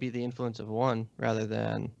would only be the influence of one rather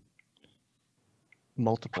than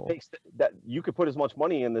multiple. That you could put as much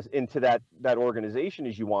money into that organization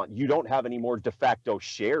as you want. You don't have any more de facto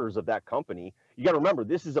shares of that company. You got to remember,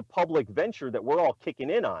 this is a public venture that we're all kicking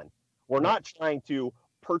in on. We're not trying to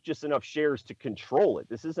purchase enough shares to control it.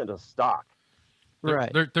 This isn't a stock.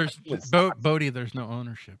 Right. There's Bodie, there's no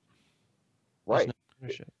ownership. Right. No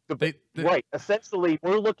ownership. Right. Essentially,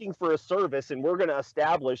 we're looking for a service and we're going to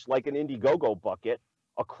establish like an Indiegogo bucket,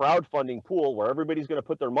 a crowdfunding pool where everybody's going to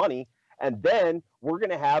put their money. And then we're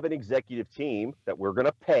going to have an executive team that we're going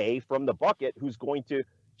to pay from the bucket who's going to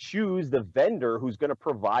choose the vendor who's going to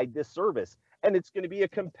provide this service. And it's going to be a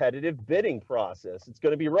competitive bidding process. It's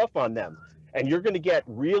going to be rough on them. And you're going to get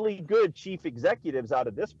really good chief executives out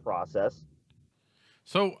of this process.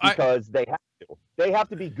 So because they have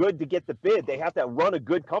to be good to get the bid. They have to run a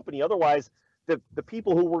good company. Otherwise, the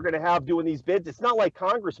people who we're going to have doing these bids, it's not like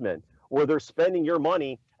congressmen where they're spending your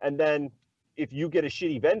money and then if you get a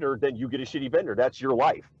shitty vendor, then you get a shitty vendor. That's your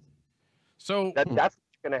life. So that's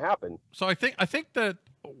going to happen. So I think that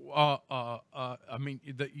I mean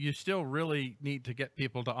that you still really need to get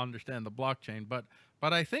people to understand the blockchain, but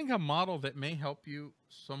I think a model that may help you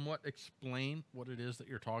somewhat explain what it is that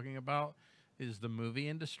you're talking about is the movie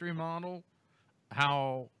industry model.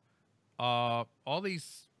 How all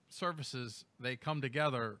these services, they come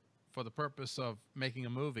together for the purpose of making a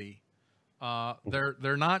movie.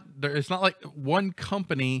 It's not like one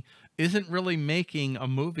company isn't really making a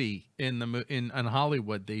movie in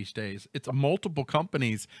Hollywood these days. It's multiple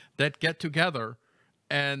companies that get together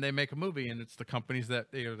and they make a movie, and it's the companies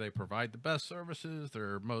that they provide the best services,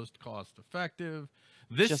 they're most cost effective.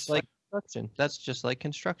 This just like construction. That's just like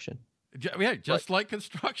construction. Yeah, just like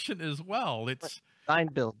construction as well. It's design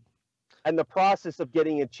build. And the process of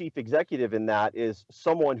getting a chief executive in that is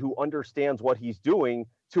someone who understands what he's doing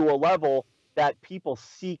to a level that people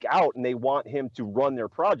seek out and they want him to run their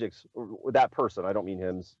projects. Or that person, I don't mean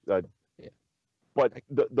him. But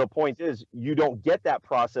the point is, you don't get that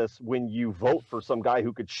process when you vote for some guy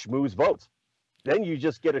who could schmooze votes. Then you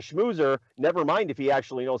just get a schmoozer, never mind if he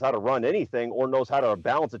actually knows how to run anything or knows how to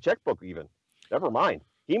balance a checkbook even. Never mind.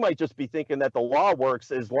 He might just be thinking that the law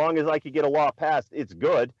works. As long as I could get a law passed, it's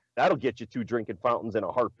good. That'll get you 2 drinking fountains in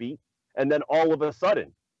a heartbeat. And then all of a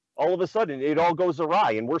sudden, it all goes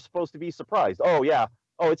awry, and we're supposed to be surprised. Oh, yeah.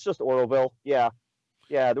 Oh, it's just Oroville. Yeah.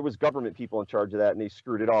 Yeah, there was government people in charge of that, and they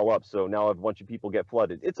screwed it all up, so now a bunch of people get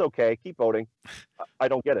flooded. It's okay. Keep voting. I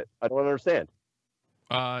don't get it. I don't understand.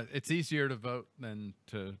 It's easier to vote than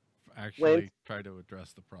to actually try to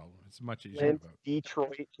address the problem. It's much easier to vote.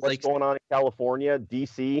 Detroit, what's going on in California,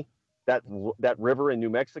 D.C., that river in New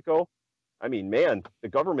Mexico. I mean, man, the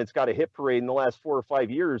government's got a hit parade in the last 4 or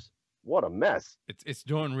 5 years. What a mess. It's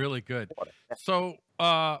doing really good. So,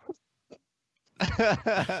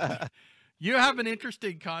 You have an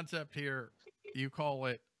interesting concept here. You call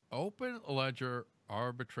it open ledger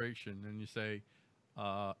arbitration, and you say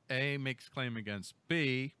A makes claim against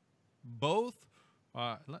B. Both.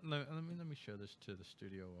 Let me show this to the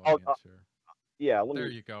studio audience here. Yeah. There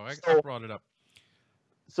you go. I brought it up.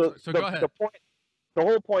 So go ahead. The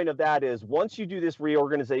whole point of that is once you do this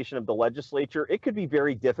reorganization of the legislature, it could be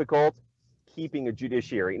very difficult keeping a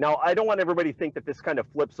judiciary. Now, I don't want everybody to think that this kind of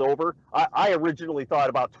flips over. I originally thought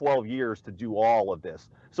about 12 years to do all of this.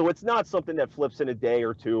 So it's not something that flips in a day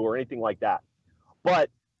or two or anything like that. But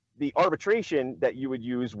the arbitration that you would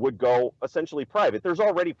use would go essentially private. There's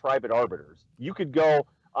already private arbiters. You could go,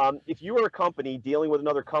 if you were a company dealing with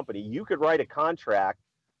another company, you could write a contract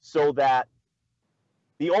so that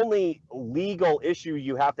the only legal issue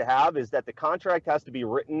you have to have is that the contract has to be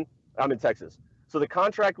written. I'm in Texas. So the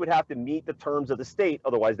contract would have to meet the terms of the state,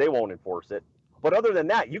 otherwise they won't enforce it. But other than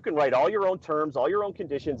that, you can write all your own terms, all your own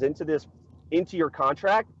conditions into your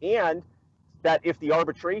contract, and that if the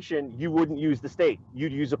arbitration, you wouldn't use the state.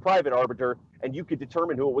 You'd use a private arbiter, and you could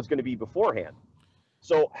determine who it was going to be beforehand.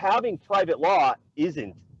 So having private law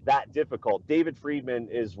isn't that difficult. David Friedman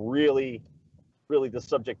is really, really the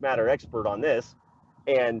subject matter expert on this.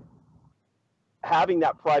 And having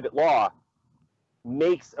that private law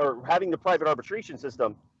having the private arbitration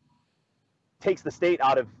system takes the state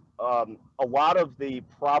out of a lot of the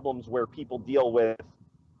problems where people deal with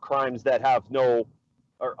crimes that have no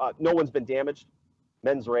one's been damaged.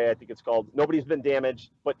 Mens rea, I think it's called. Nobody's been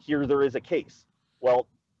damaged, but here there is a case. Well,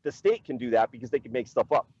 the state can do that because they can make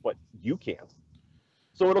stuff up, but you can't.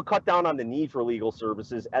 So it'll cut down on the need for legal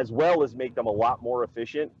services as well as make them a lot more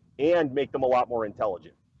efficient and make them a lot more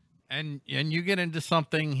intelligent. And you get into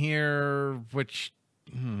something here which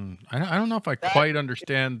I don't know if I quite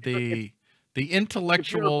understand the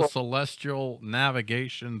intellectual celestial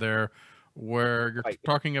navigation there, where you're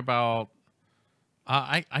talking about.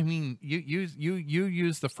 I mean, you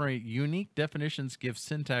use the phrase unique definitions give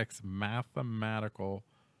syntax mathematical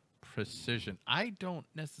precision. I don't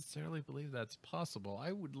necessarily believe that's possible.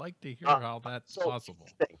 I would like to hear how that's possible.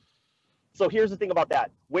 So here's the thing about that.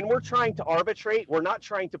 When we're trying to arbitrate, we're not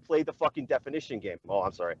trying to play the fucking definition game. Oh,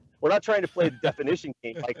 I'm sorry. We're not trying to play the definition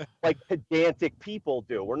game like pedantic people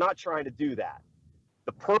do. We're not trying to do that.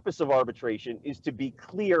 The purpose of arbitration is to be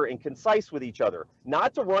clear and concise with each other,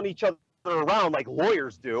 not to run each other around like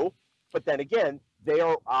lawyers do. But then again, they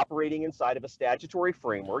are operating inside of a statutory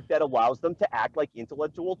framework that allows them to act like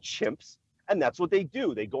intellectual chimps. And that's what they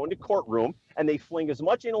do. They go into courtroom and they fling as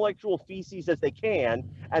much intellectual feces as they can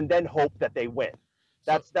and then hope that they win.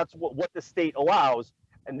 That's what the state allows.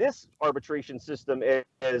 And this arbitration system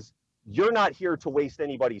is you're not here to waste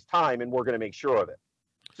anybody's time, and we're going to make sure of it.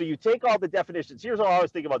 So you take all the definitions. Here's how I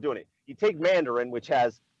was thinking about doing it. You take Mandarin, which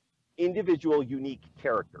has individual unique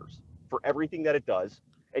characters for everything that it does,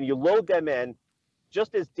 and you load them in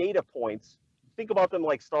just as data points. Think about them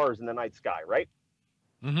like stars in the night sky, right?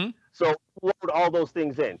 Mm-hmm. So load all those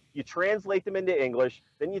things in. You translate them into English.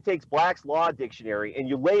 Then you take Black's Law Dictionary and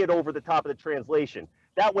you lay it over the top of the translation.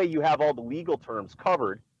 That way you have all the legal terms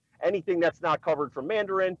covered. Anything that's not covered from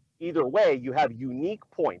Mandarin, either way, you have unique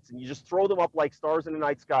points. And you just throw them up like stars in the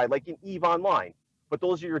night sky, like in EVE Online. But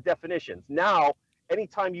those are your definitions. Now,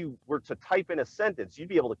 anytime you were to type in a sentence, you'd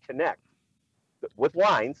be able to connect with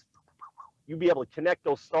lines. You'd be able to connect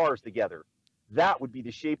those stars together. That would be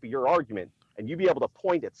the shape of your argument. And you'd be able to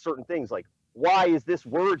point at certain things like, why is this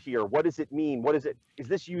word here? What does it mean? Is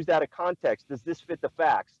this used out of context? Does this fit the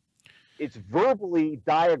facts? It's verbally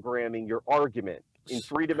diagramming your argument in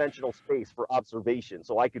three-dimensional space for observation.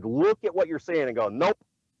 So I could look at what you're saying and go, nope,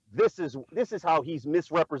 this is how he's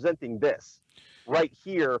misrepresenting this. Right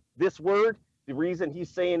here, this word, the reason he's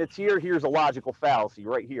saying it's here, here's a logical fallacy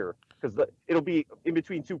right here. Because it'll be in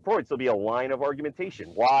between 2 points, there'll be a line of argumentation.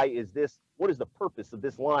 Why is this? What is the purpose of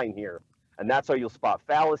this line here? And that's how you'll spot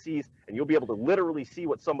fallacies, and you'll be able to literally see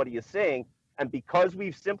what somebody is saying. And because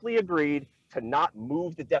we've simply agreed to not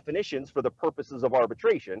move the definitions for the purposes of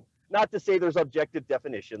arbitration, not to say there's objective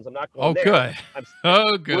definitions. I'm not going there.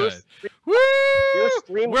 Good. We're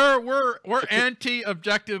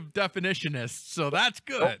anti-objective definitionists, so that's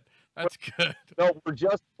good. That's good. No,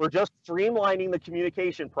 we're just streamlining the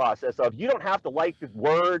communication process of you don't have to like the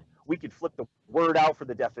word. We could flip the word out for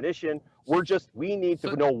the definition. We need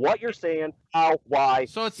to know what you're saying, how, why.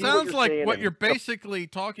 So it sounds like what you're basically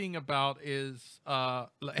talking about is,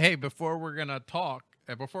 hey, before we're going to talk,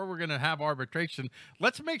 before we're going to have arbitration,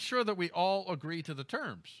 let's make sure that we all agree to the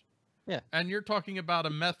terms. Yeah. And you're talking about a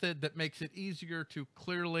method that makes it easier to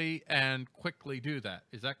clearly and quickly do that.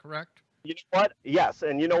 Is that correct? You know what? Yes.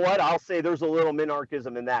 And you know what? I'll say there's a little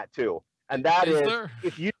minarchism in that too. And that is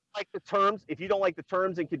if you like the terms, if you don't like the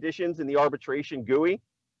terms and conditions in the arbitration GUI,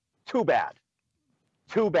 too bad.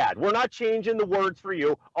 Too bad. We're not changing the words for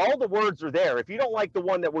you. All the words are there. If you don't like the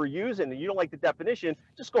one that we're using and you don't like the definition,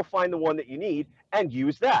 just go find the one that you need and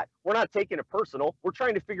use that. We're not taking it personal. We're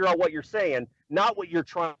trying to figure out what you're saying, not what you're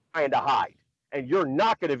trying to hide. And you're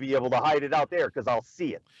not going to be able to hide it out there because I'll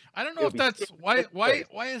see it. I don't know if that's why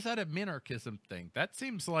is that a minarchism thing? That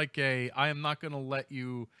seems like I am not going to let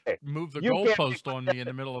you move the goalpost on me in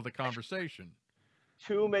the middle of the conversation.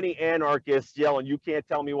 Too many anarchists yelling, "You can't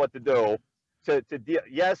tell me what to do." To deal,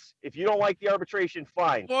 yes, if you don't like the arbitration,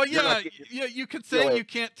 fine. Well, yeah, you could say you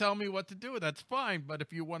can't tell me what to do. That's fine, but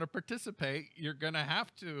if you want to participate, you're gonna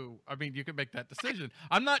have to. I mean, you can make that decision.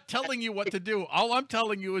 I'm not telling you what to do. All I'm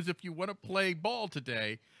telling you is if you want to play ball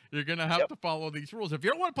today, you're gonna have to follow these rules. If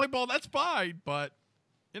you don't want to play ball, that's fine. But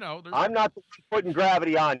you know, I'm not putting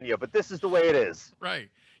gravity on you, but this is the way it is.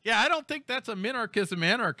 Right? Yeah, I don't think that's a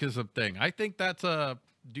minarchism thing. I think that's a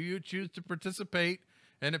do you choose to participate?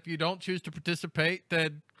 And if you don't choose to participate,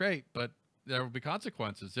 then great, but there will be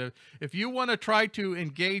consequences. If you want to try to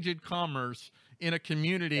engage in commerce in a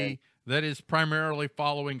community that is primarily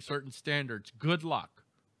following certain standards, good luck.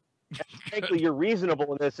 Frankly, your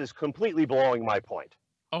reasonableness is completely blowing my point.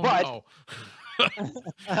 Oh, but... no.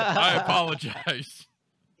 I apologize.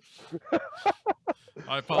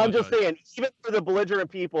 I apologize. I'm just saying, even for the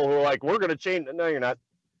belligerent people who are like, we're going to change. No, you're not.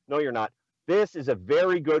 No, you're not. This is a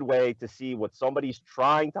very good way to see what somebody's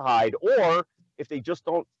trying to hide, or if they just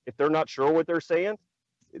don't, if they're not sure what they're saying,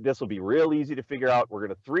 this will be real easy to figure out. We're going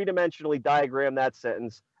to three-dimensionally diagram that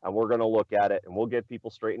sentence, and we're going to look at it, and we'll get people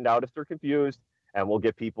straightened out if they're confused, and we'll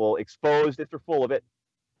get people exposed if they're full of it,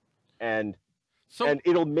 and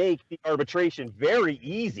it'll make the arbitration very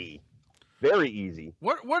easy, very easy.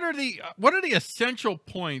 What are the essential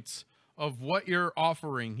points of what you're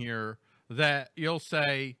offering here that you'll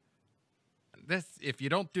say, this, if you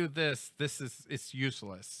don't do this, it's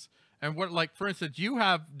useless? And what, like, for instance, you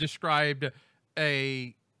have described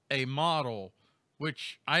a model,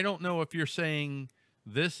 which I don't know if you're saying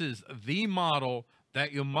this is the model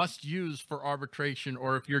that you must use for arbitration,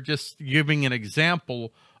 or if you're just giving an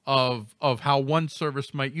example of how one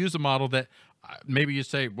service might use a model that maybe you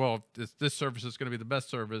say, well, this service is going to be the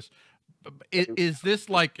best service. Is this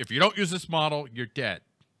like, if you don't use this model, you're dead?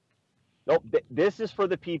 Nope. This is for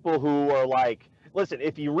the people who are like, listen,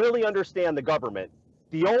 if you really understand the government,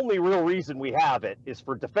 the only real reason we have it is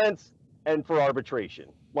for defense and for arbitration.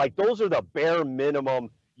 Like, those are the bare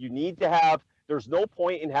minimum you need to have. There's no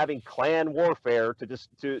point in having clan warfare to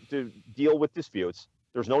deal with disputes.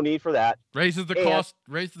 There's no need for that. Raises the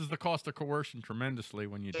cost of coercion tremendously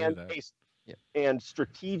when you do that. And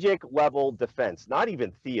strategic level defense, not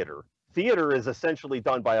even theater. Theater is essentially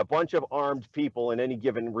done by a bunch of armed people in any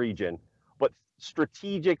given region, but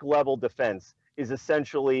strategic level defense is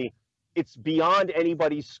essentially, it's beyond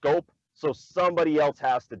anybody's scope, so somebody else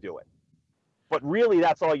has to do it. But really,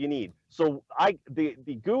 that's all you need. So the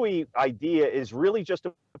GUI idea is really just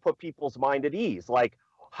to put people's mind at ease. Like,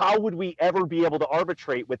 how would we ever be able to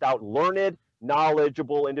arbitrate without learned,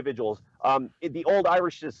 knowledgeable individuals? The old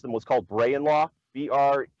Irish system was called Brehon law,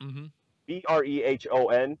 B-R-E-H-O-N.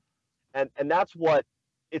 And that's what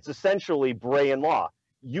it's essentially Brehon law.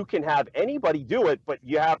 You can have anybody do it, but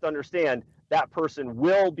you have to understand that person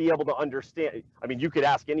will be able to understand. I mean, you could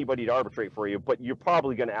ask anybody to arbitrate for you, but you're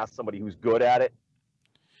probably going to ask somebody who's good at it.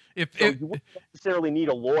 You wouldn't necessarily need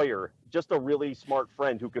a lawyer, just a really smart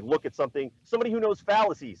friend who could look at something, somebody who knows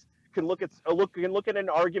fallacies, can look at an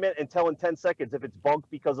argument and tell in 10 seconds if it's bunk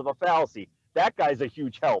because of a fallacy. That guy's a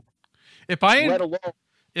huge help. If I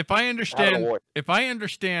understand,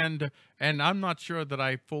 and I'm not sure that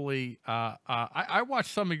I fully, I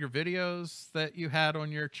watched some of your videos that you had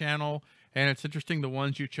on your channel, and it's interesting the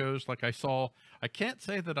ones you chose. Like, I can't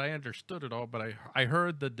say that I understood it all, but I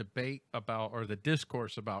heard the debate about, or the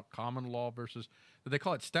discourse about common law versus, do they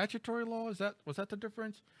call it statutory law? Was that the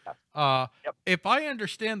difference? Yep. If I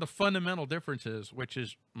understand the fundamental differences, which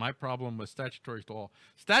is my problem with statutory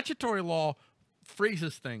law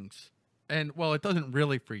freezes things. And, well, it doesn't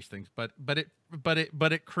really freeze things, but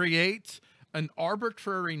it creates an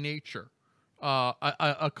arbitrary nature,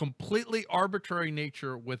 a completely arbitrary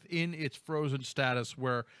nature within its frozen status,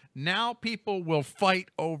 where now people will fight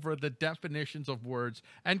over the definitions of words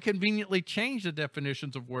and conveniently change the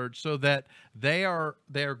definitions of words so that they are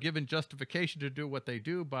given justification to do what they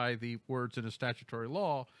do by the words in a statutory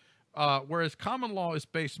law. Whereas common law is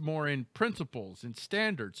based more in principles and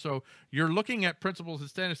standards. So you're looking at principles and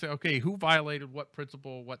standards, say, okay, who violated what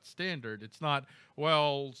principle, what standard? It's not,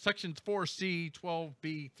 well, section 4C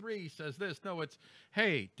 12B3 says this. No, it's,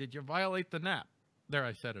 hey, did you violate the NAP? There,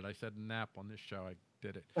 I said it. I said nap on this show. I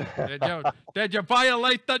did it. Did you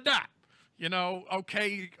violate the nap? You know,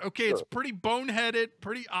 okay, it's pretty boneheaded,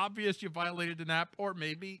 pretty obvious you violated the nap, or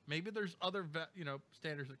maybe there's other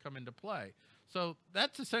standards that come into play. So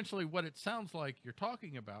that's essentially what it sounds like you're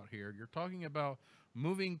talking about here. You're talking about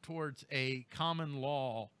moving towards a common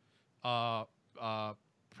law,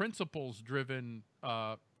 principles-driven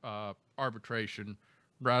arbitration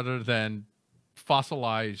rather than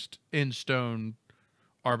fossilized in stone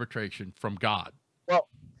arbitration from God. Well,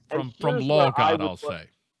 from law God, I'll say.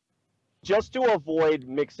 Just to avoid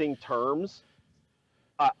mixing terms,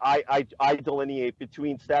 I delineate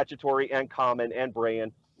between statutory and common and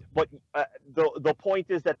Brayan. But the point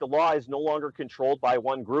is that the law is no longer controlled by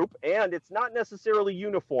one group, and it's not necessarily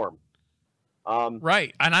uniform.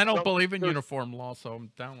 Right, and I don't believe in uniform law, so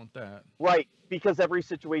I'm down with that. Right, because every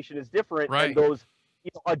situation is different, right. And those,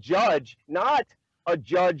 a judge, not a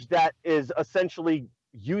judge that is essentially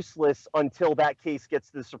useless until that case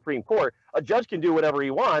gets to the Supreme Court. A judge can do whatever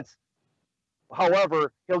he wants.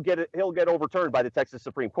 However, he'll get overturned by the Texas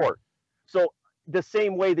Supreme Court. So the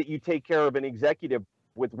same way that you take care of an executive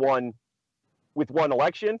with one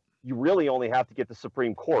election, you really only have to get the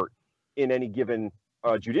Supreme Court in any given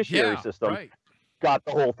judiciary system. Right. Got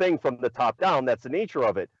the whole thing from the top down. That's the nature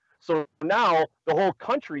of it. So now the whole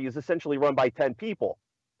country is essentially run by 10 people.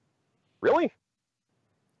 Really?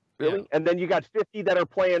 Really? Yeah. And then you got 50 that are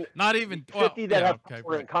playing. Not even 50 that have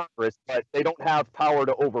power in Congress, but they don't have power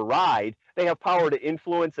to override. They have power to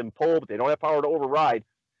influence and pull, but they don't have power to override.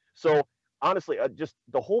 So honestly, just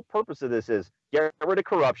the whole purpose of this is get rid of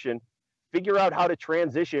corruption, figure out how to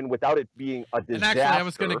transition without it being a disaster. And actually, I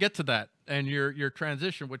was going to get to that, and your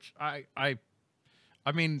transition, which I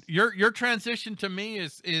mean, your transition to me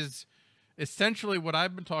is essentially what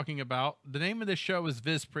I've been talking about. The name of this show is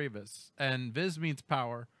VisPrivus, and Vis means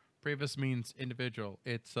power. Privus means individual.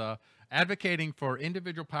 It's advocating for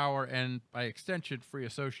individual power and, by extension, free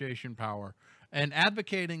association power, and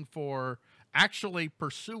advocating for actually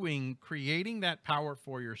pursuing creating that power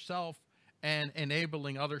for yourself and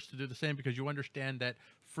enabling others to do the same, because you understand that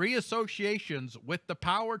free associations with the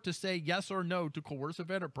power to say yes or no to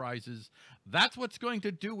coercive enterprises, that's what's going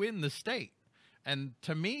to do in the state. And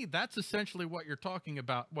to me, that's essentially what you're talking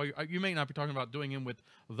about. Well, you may not be talking about doing it with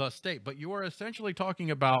the state, but you are essentially talking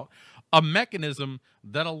about a mechanism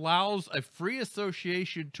that allows a free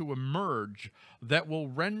association to emerge that will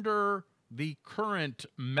render the current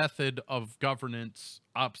method of governance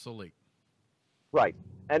obsolete. Right.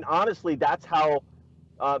 And honestly, that's how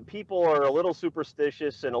people are a little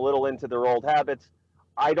superstitious and a little into their old habits.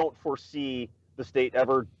 I don't foresee the state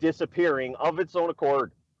ever disappearing of its own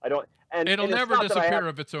accord. I don't. And it'll never disappear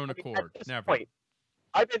of its own accord. Never. Point,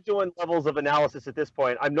 I've been doing levels of analysis at this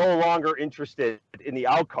point. I'm no longer interested in the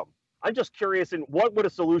outcome. I'm just curious in what would a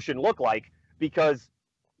solution look like, because,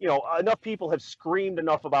 enough people have screamed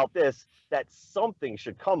enough about this that something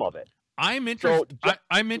should come of it. I'm interested.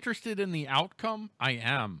 I'm interested in the outcome. I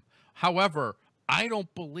am. However, I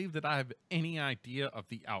don't believe that I have any idea of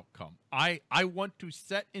the outcome. I want to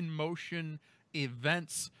set in motion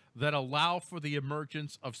events that allow for the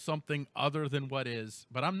emergence of something other than what is,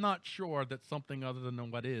 but I'm not sure that something other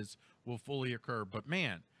than what is will fully occur. But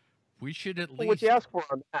man, we should at least. What you ask for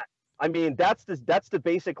on that? I mean, that's the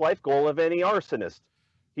basic life goal of any arsonist.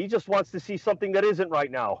 He just wants to see something that isn't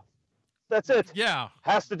right now. That's it. Yeah,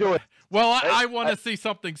 has to do it. Well, I want to see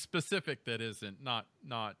something specific that isn't, not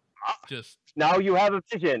just. Now you have a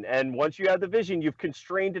vision, and once you have the vision, you've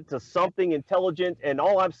constrained it to something intelligent. And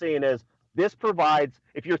all I'm saying is, this provides,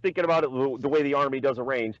 if you're thinking about it the way the Army does a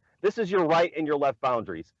range, this is your right and your left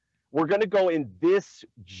boundaries. We're going to go in this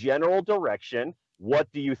general direction. What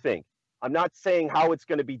do you think? I'm not saying how it's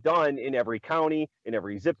going to be done in every county, in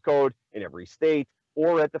every zip code, in every state,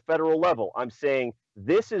 or at the federal level. I'm saying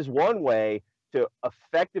this is one way to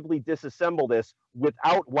effectively disassemble this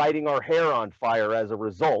without lighting our hair on fire as a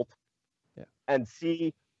result, and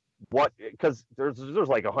see what, because there's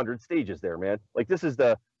like 100 stages there, man. Like, this is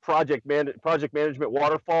the project management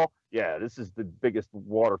waterfall. Yeah, this is the biggest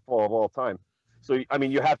waterfall of all time. So, I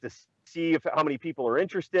mean, you have to see how many people are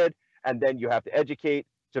interested, and then you have to educate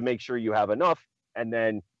to make sure you have enough, and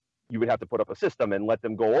then you would have to put up a system and let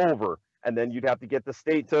them go over, and then you'd have to get the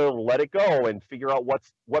state to let it go and figure out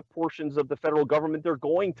what portions of the federal government they're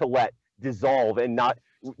going to let dissolve and not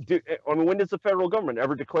do. I mean, when does the federal government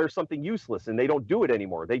ever declare something useless and they don't do it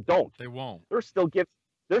anymore? They don't. They won't. They're still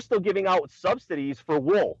giving out subsidies for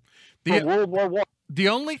wool. For World War I. The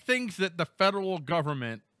only things that the federal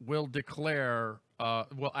government will declare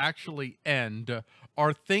will actually end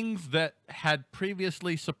are things that had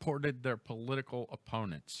previously supported their political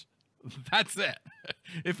opponents. That's it.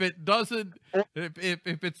 If it doesn't,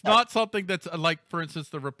 if it's not something that's like, for instance,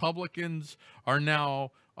 the Republicans are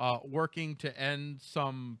now working to end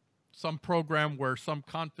some program where some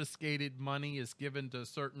confiscated money is given to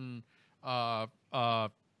certain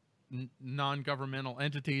non-governmental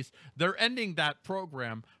entities. They're ending that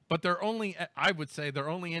program, but they're only, I would say, they're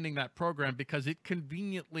only ending that program because it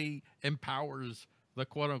conveniently empowers the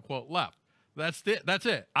quote-unquote left. That's it. That's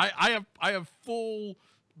it. I have full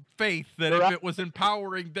faith that if it was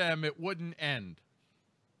empowering them, it wouldn't end.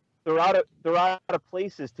 They're out of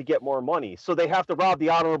places to get more money, so they have to rob the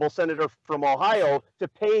honorable senator from Ohio to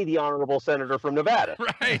pay the honorable senator from Nevada.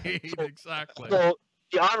 Right, exactly. So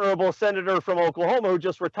the honorable senator from Oklahoma who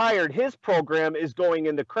just retired, his program is going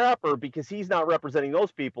into crapper because he's not representing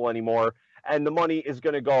those people anymore, and the money is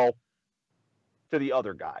going to go to the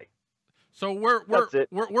other guy. So we're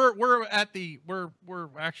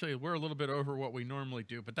actually a little bit over what we normally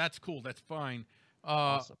do, but that's cool. That's fine.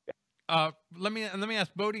 Awesome. Let me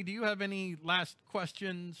ask Bodie, do you have any last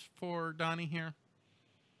questions for Donnie here?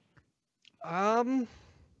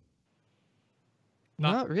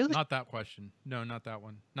 Not really. Not that question. No, not that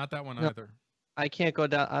one. Not that one No. either. I can't go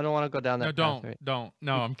down. I don't want to go down that path, right? Don't.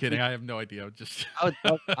 No, I'm kidding. I have no idea. Just I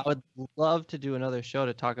would love to do another show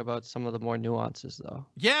to talk about some of the more nuances, though.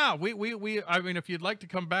 yeah, I mean, if you'd like to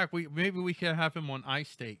come back, maybe we can have him on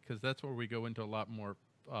iState, because that's where we go into a lot more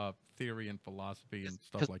theory and philosophy and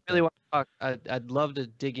stuff like really that. want to talk, I'd love to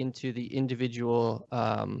dig into the individual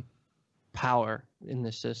power in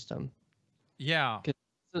the system. Yeah.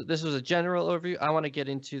 This was a general overview. I want to get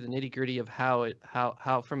into the nitty gritty of how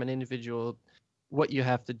from an individual, what you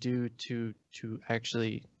have to do to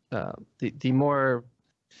actually the more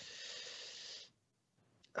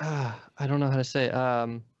I don't know how to say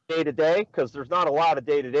Day to day, because there's not a lot of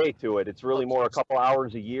day to day to it. It's really more a couple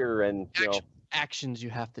hours a year, and actions you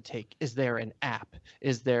have to take. Is there an app?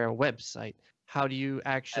 Is there a website? How do you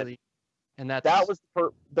actually? And that was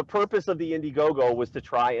the purpose of the Indiegogo, was to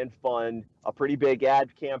try and fund a pretty big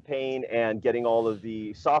ad campaign and getting all of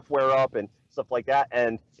the software up and stuff like that.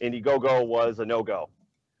 And Indiegogo was a no-go.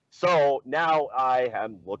 So now I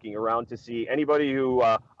am looking around to see anybody who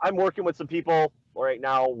I'm working with some people right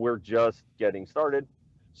now. We're just getting started.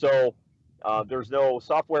 So there's no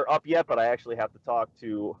software up yet, but I actually have to talk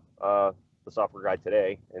to the software guy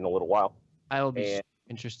today in a little while. I will be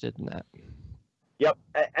interested in that. Yep,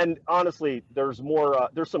 and honestly, there's more.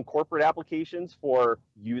 There's some corporate applications for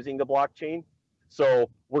using the blockchain. So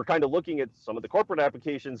we're kind of looking at some of the corporate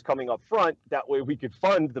applications coming up front. That way we could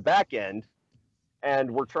fund the back end.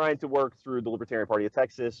 And we're trying to work through the Libertarian Party of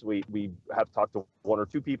Texas. We have talked to one or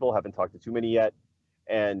two people, haven't talked to too many yet.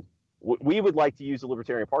 And we would like to use the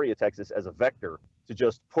Libertarian Party of Texas as a vector to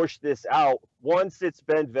just push this out once it's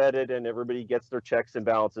been vetted and everybody gets their checks and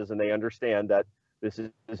balances and they understand that this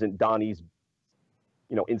isn't Donnie's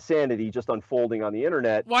insanity just unfolding on the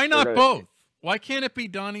internet. Why not both? Why can't it be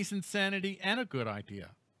Donnie's insanity and a good idea?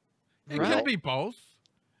 It can be both.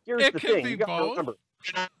 Here's the thing. You gotta remember,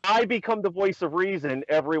 when I become the voice of reason,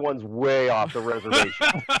 everyone's way off the reservation.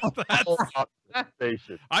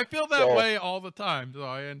 I feel that way all the time, so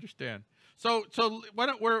I understand. So why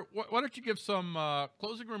don't you give some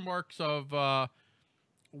closing remarks of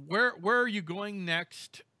where are you going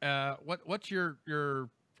next? What's your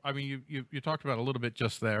I mean, you talked about it a little bit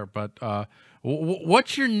just there, but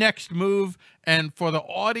what's your next move? And for the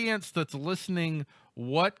audience that's listening,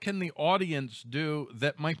 what can the audience do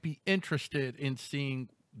that might be interested in seeing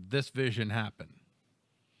this vision happen?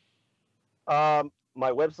 My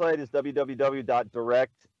website is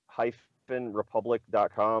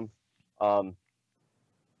www.direct-republic.com.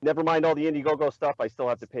 Never mind all the Indiegogo stuff. I still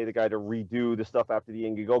have to pay the guy to redo the stuff after the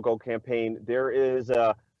Indiegogo campaign. There is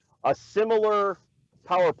a similar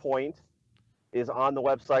PowerPoint is on the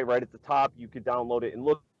website right at the top. You could download it and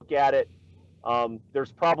look at it.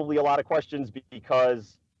 There's probably a lot of questions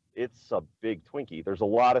because it's a big Twinkie. There's a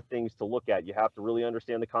lot of things to look at. You have to really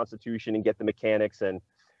understand the Constitution and get the mechanics. And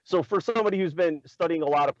so for somebody who's been studying a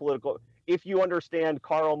lot of political, if you understand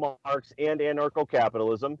Karl Marx and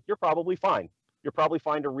anarcho-capitalism, you're probably fine. You're probably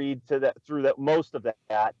fine to read through most of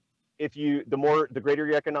that. The greater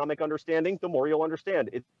your economic understanding, the more you'll understand.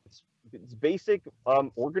 It's basic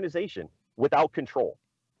organization without control.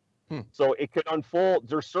 So it could unfold.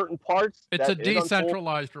 There's certain parts. It's a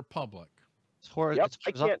decentralized republic. Yep,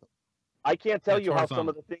 I can't tell you how some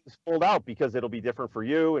of the things fold out because it'll be different for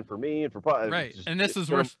you and for me and for right. And this is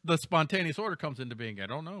where the spontaneous order comes into being. I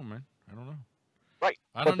don't know, man. I don't know. Right.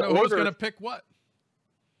 I don't know who's going to pick what.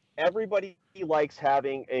 Everybody likes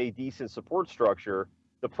having a decent support structure.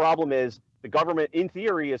 The problem is the government, in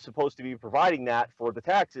theory, is supposed to be providing that for the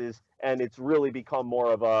taxes, and it's really become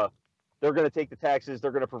more of a, they're going to take the taxes,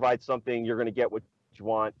 they're going to provide something, you're going to get what you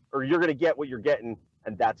want, or you're going to get what you're getting,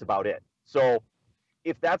 and that's about it. So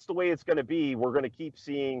if that's the way it's going to be, we're going to keep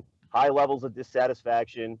seeing high levels of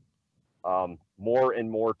dissatisfaction, more and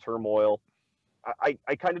more turmoil.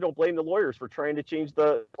 I kind of don't blame the lawyers for trying to change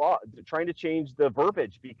the law, trying to change the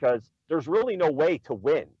verbiage, because there's really no way to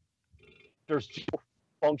win. There's no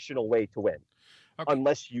functional way to win,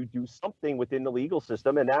 unless you do something within the legal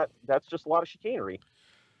system, and that's just a lot of chicanery.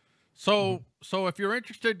 So, so if you're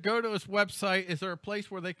interested, go to his website. Is there a place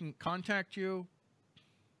where they can contact you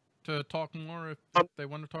to talk more if they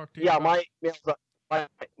want to talk to you? Yeah,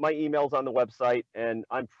 my email's on the website, and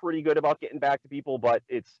I'm pretty good about getting back to people, but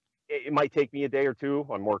it might take me a day or two.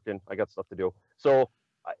 I'm working. I got stuff to do. So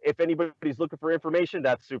if anybody's looking for information,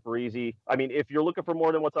 that's super easy. I mean, if you're looking for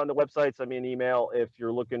more than what's on the website, send me an email. If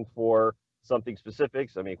you're looking for something specific,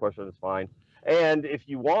 send me a question. It's fine. And if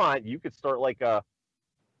you want, you could start like a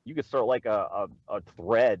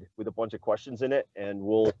thread with a bunch of questions in it, and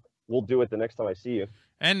we'll do it the next time I see you.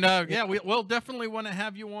 And yeah, we'll definitely want to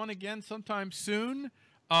have you on again sometime soon.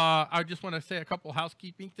 I just want to say a couple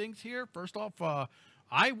housekeeping things here. First off,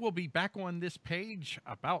 I will be back on this page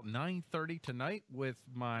about 9:30 tonight with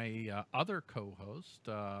my other co-host,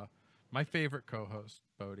 my favorite co-host,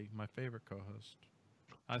 Bodie, my favorite co-host.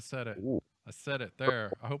 I said it. Ooh. I said it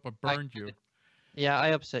there. I hope I burned you. Yeah, I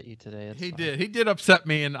upset you today. It's He fine. did. He did upset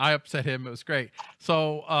me, and I upset him. It was great.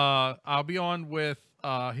 So I'll be on with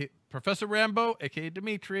Professor Rambo, a.k.a.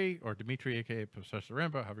 Dimitri, or Dimitri, a.k.a. Professor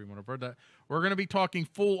Rambo, however you want to word that. We're going to be talking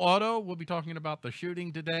full auto. We'll be talking about the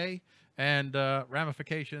shooting today and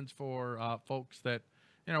ramifications for folks that,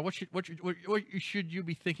 you know, what should you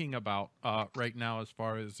be thinking about right now as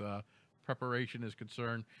far as preparation is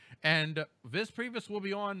concerned. And VisPrivus will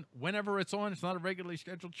be on whenever it's on. It's not a regularly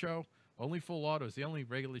scheduled show. Only Full Auto is the only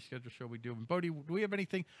regularly scheduled show we do. And Bodie, do we have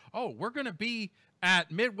anything? Oh, we're going to be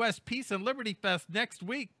at Midwest Peace and Liberty Fest next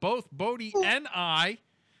week, both Bodie and I.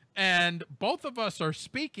 And both of us are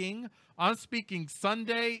speaking. I'm speaking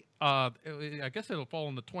Sunday. I guess it'll fall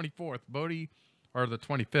on the 24th, Bodie, or the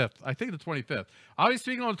 25th. I think the 25th. I'll be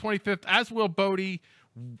speaking on the 25th, as will Bodie.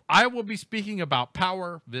 I will be speaking about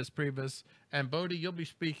power, VisPrivus. And Bodie, you'll be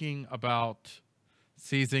speaking about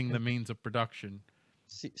seizing the means of production.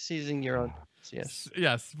 Seizing your own.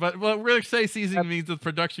 Yes, but we'll really say seizing means of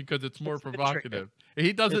production because it's more provocative.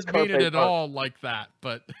 He doesn't mean it at all like that,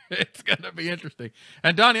 but it's going to be interesting.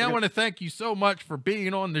 And Donnie, I want to thank you so much for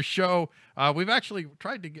being on the show. We've actually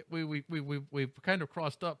tried to get we've kind of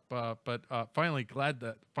crossed up, but finally glad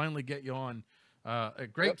to finally get you on.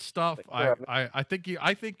 Great stuff. I think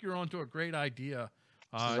you're onto a great idea.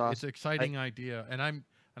 Awesome. It's an exciting idea, and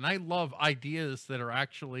I love ideas that are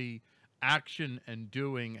actually action and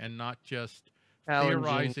doing, and not just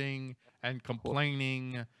theorizing and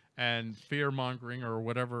complaining and fear mongering or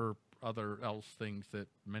whatever other else things that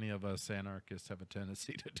many of us anarchists have a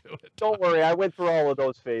tendency to do. Don't worry, I went through all of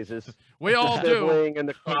those phases. We all do. The sniveling and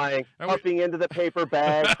the crying, puffing into the paper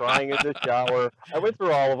bag, crying in the shower. I went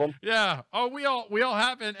through all of them. Yeah. Oh, we all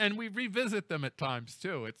have, and we revisit them at times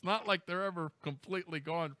too. It's not like they're ever completely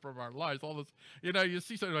gone from our lives. All this, you know, you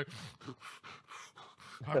see something like,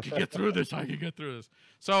 I can get through this. I can get through this.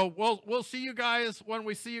 So we'll see you guys when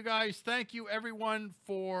we see you guys. Thank you everyone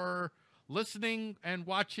for listening and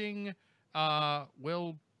watching.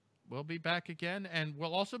 We'll be back again, and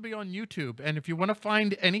we'll also be on YouTube. And if you want to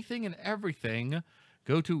find anything and everything,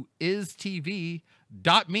 go to istv.me.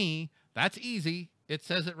 That's easy. It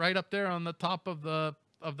says it right up there on the top of the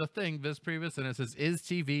thing, VisPrivus, and it says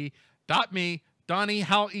istv.me. Donnie,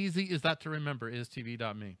 how easy is that to remember?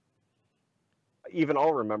 istv.me. Even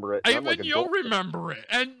I'll remember it. Even you'll remember it,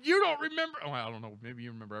 and you don't remember. Oh, I don't know. Maybe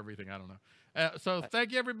you remember everything. I don't know. So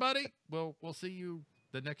thank you, everybody. We'll see you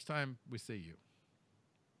the next time we see you.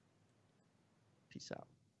 Peace out.